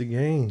 that's just the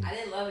game. I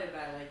didn't love it,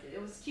 but I liked it.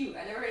 It was cute.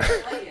 I never heard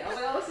anything like it. I was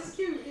like, oh, this is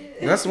cute.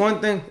 Yeah. That's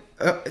one thing.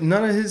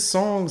 None of his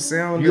songs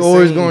sound. You the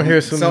always same. gonna hear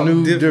some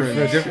Something new,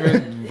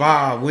 different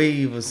vibe,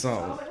 wave or So I was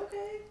something. like,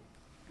 okay.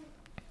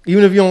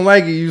 Even if you don't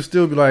like it, you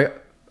still be like,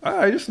 all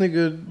right, this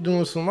nigga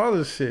doing some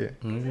other shit.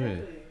 Yeah.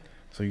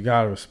 So you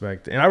gotta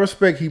respect it. And I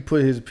respect he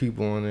put his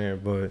people on there,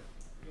 but,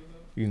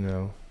 you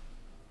know,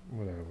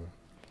 whatever.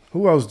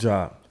 Who else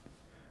dropped?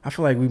 I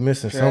feel like we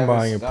missing Travis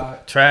somebody.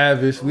 Scott.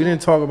 Travis. We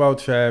didn't talk about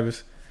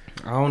Travis.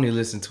 I only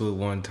listened to it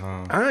one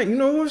time. You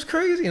know what's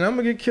crazy? And I'm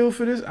gonna get killed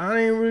for this. I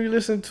didn't really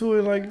listen to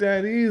it like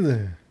that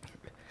either.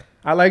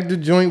 I like the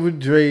joint with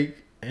Drake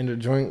and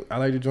I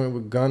like the joint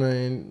with Gunna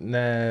and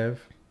Nav.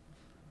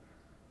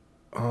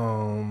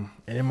 And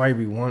it might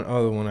be one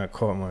other one that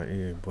caught my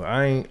ear, but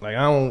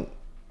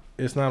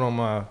it's not in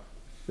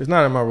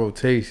my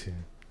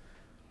rotation.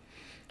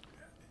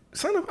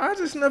 I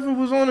just never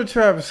was on a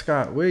Travis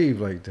Scott wave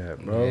like that,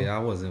 bro. Yeah, I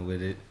wasn't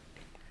with it.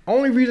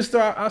 Only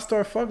reason I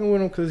started fucking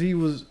with him because he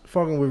was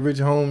fucking with Rich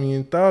Homie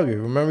and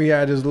Thugger. Remember he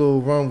had his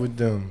little run with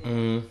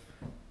them.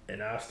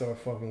 And I started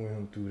fucking with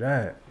him through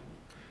that.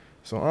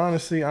 So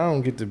honestly, I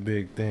don't get the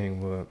big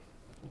thing,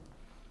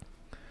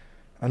 but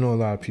I know a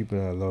lot of people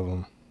that love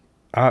him.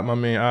 My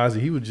man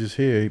Ozzy, he was just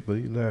here, but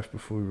he left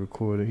before we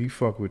recorded. He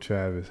fucked with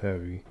Travis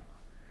heavy.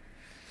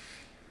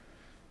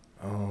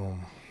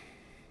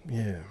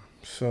 Yeah.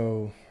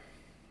 So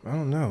I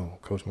don't know,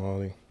 Coach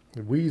Marley.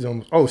 The weeds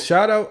almost. Oh,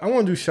 shout out! I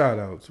want to do shout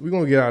outs. We're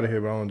gonna get out of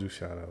here, but I want to do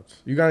shout outs.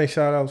 You got any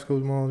shout outs,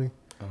 Coach Marley?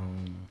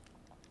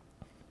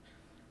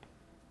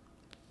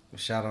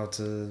 Shout out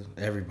to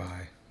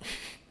everybody.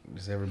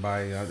 Just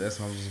everybody. That's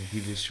why I'm just gonna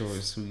keep it short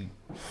and sweet.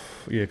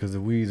 Yeah, because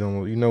the weed's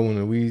almost. You know when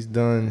the weed's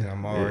done,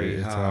 I'm already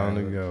it's high. time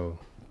to go.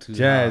 Too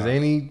Jazz, high.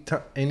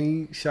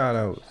 any shout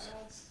outs?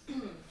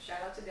 Shout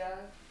out to God.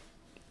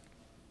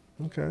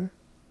 Okay.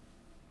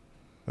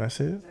 That's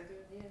it? Is that good?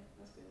 Yeah,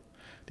 that's good.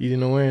 You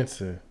didn't know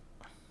answer.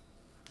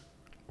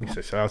 He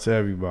said shout out to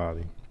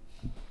everybody.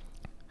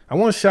 I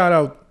want to shout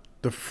out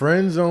the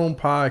Friend Zone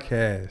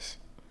podcast.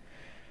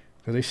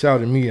 Because they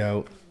shouted me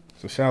out.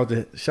 So shout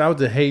out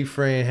to Hey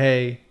Friend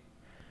Hey.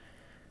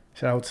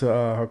 Shout out to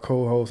her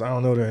co-host. I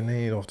don't know their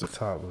name off the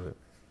top of it.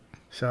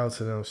 Shout out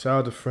to them. Shout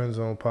out to Friend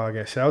Zone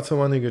podcast. Shout out to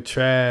my nigga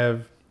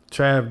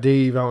Trav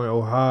Dave out in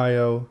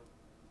Ohio.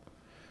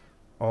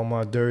 All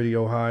my dirty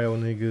Ohio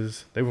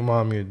niggas. They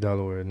remind me of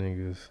Delaware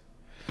niggas.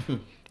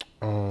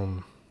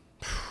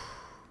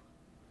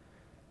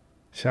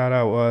 Shout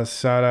out us.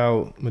 Shout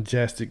out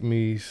Majestic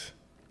Me's.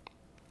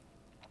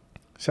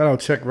 Shout out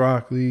Czech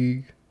Rock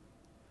League.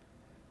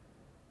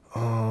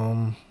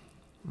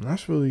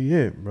 That's really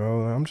it,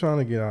 bro. I'm trying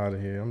to get out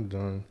of here. I'm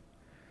done.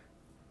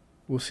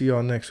 We'll see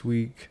y'all next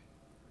week.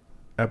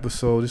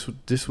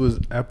 This was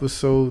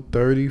episode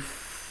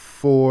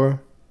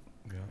 34.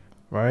 Yeah.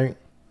 Right?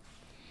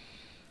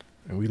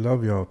 And we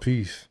love y'all.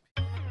 Peace.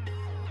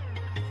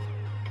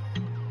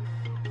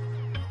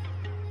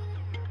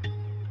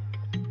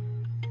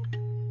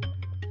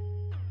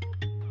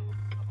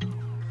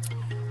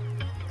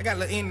 I got a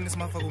little end in this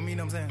motherfucker with me, you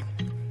know what I'm saying?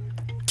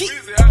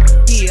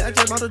 Yeah, I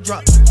just bought a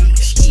drop.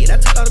 Shit, I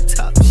took out the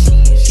top.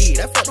 Shit,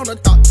 I fucked on the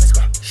thought.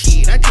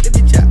 Shit, I took the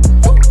bitch out.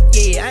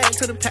 Yeah, I added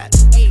to the pat.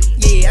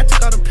 Yeah, I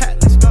took out the pat.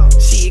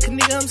 Shit, cause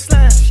nigga, I'm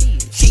slime.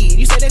 Shit,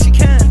 you say that you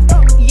can.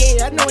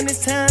 Yeah, I know in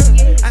this time.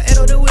 I add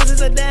all the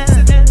wizards a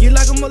dime. You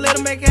like them or let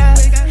them back out.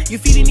 You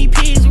feeding these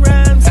pigs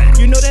rhymes.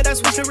 You know that I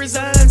switch the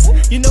resigns.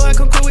 You know I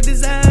come cool with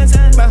designs.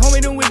 My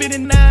homie don't whip it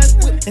in nines.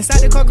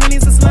 Inside the car, green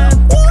is a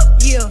slime.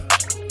 Yeah.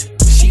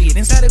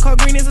 Inside the car,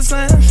 green is a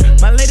slime.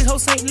 My latest hoe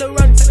St.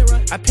 Laurent.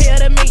 I pay her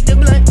to make the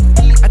blunt.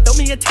 I throw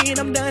me a 10,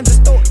 I'm done.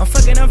 I'm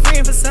fucking, I'm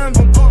freeing for some.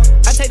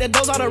 I take the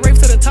dose all the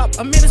raves to the top.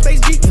 I'm in a space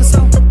Jeep for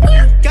some.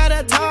 Got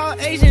a tall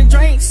Asian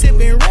drink,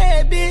 sipping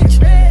red, bitch.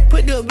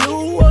 Put the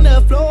blue on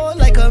the floor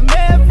like a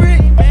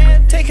maverick.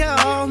 Take care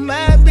of all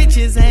my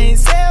bitches, ain't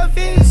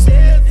selfish.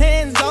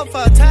 Hands off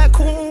a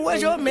tycoon,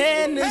 where's your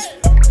manners?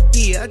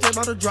 Yeah, I just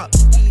bought a drop.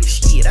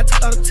 Shit, I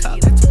took out the top.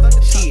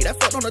 Shit, I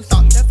fucked on the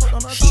thought.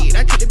 Shit,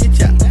 I took the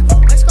bitch out.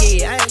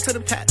 Yeah, I added to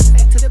the pat.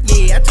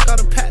 Yeah, I took out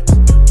the pat.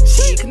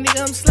 Shit, cause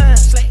nigga, I'm slime.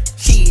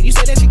 Shit, you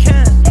say that you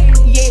can.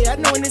 Yeah, I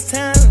know in this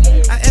time.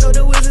 I add all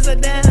the wizards a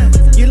dime.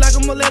 You like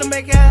them or let them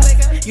back out.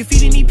 You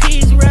feeding these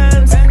pigs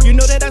rhymes. You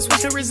know that I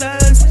switch the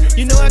resigns.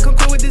 You know I come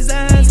cool with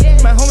designs.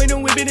 My homie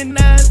don't whip it in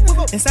nines.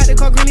 Inside the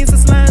car, green is a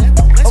slime.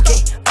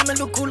 Okay, I'm a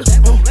little cooler.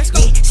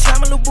 Yeah,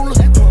 slime a little ruler.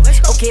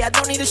 Okay, I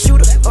don't need a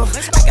shooter.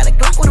 I got a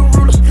Glock with a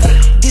ruler.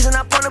 These are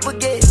not porn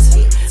baguettes.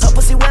 A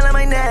pussy well on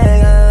my neck.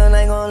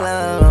 I ain't gon'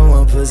 lie, I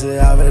want pussy.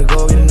 I better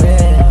go get a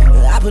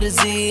man. I put a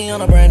Z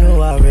on a brand new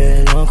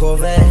red on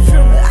Corvette.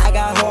 I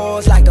got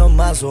hoes like the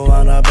muscle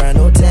on a brand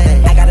new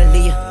tag. I gotta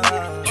leave.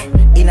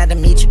 Ain't not to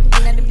meet you.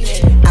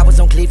 I was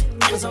on Cleveland.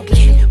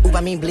 Oop,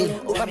 I mean bleed.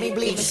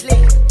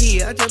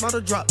 Yeah, I just bought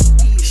a drop.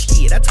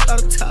 Shit, I took out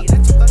the top.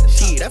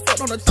 Shit, I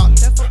fucked on the thought.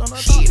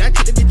 Shit, I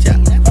took the bitch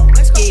out.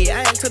 Yeah,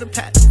 I added to the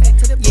pat.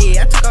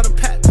 Yeah, I took out the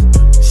pat.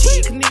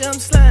 Shit, cause nigga, I'm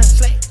slime.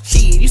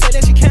 Shit, you say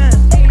that you can.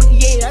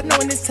 Yeah,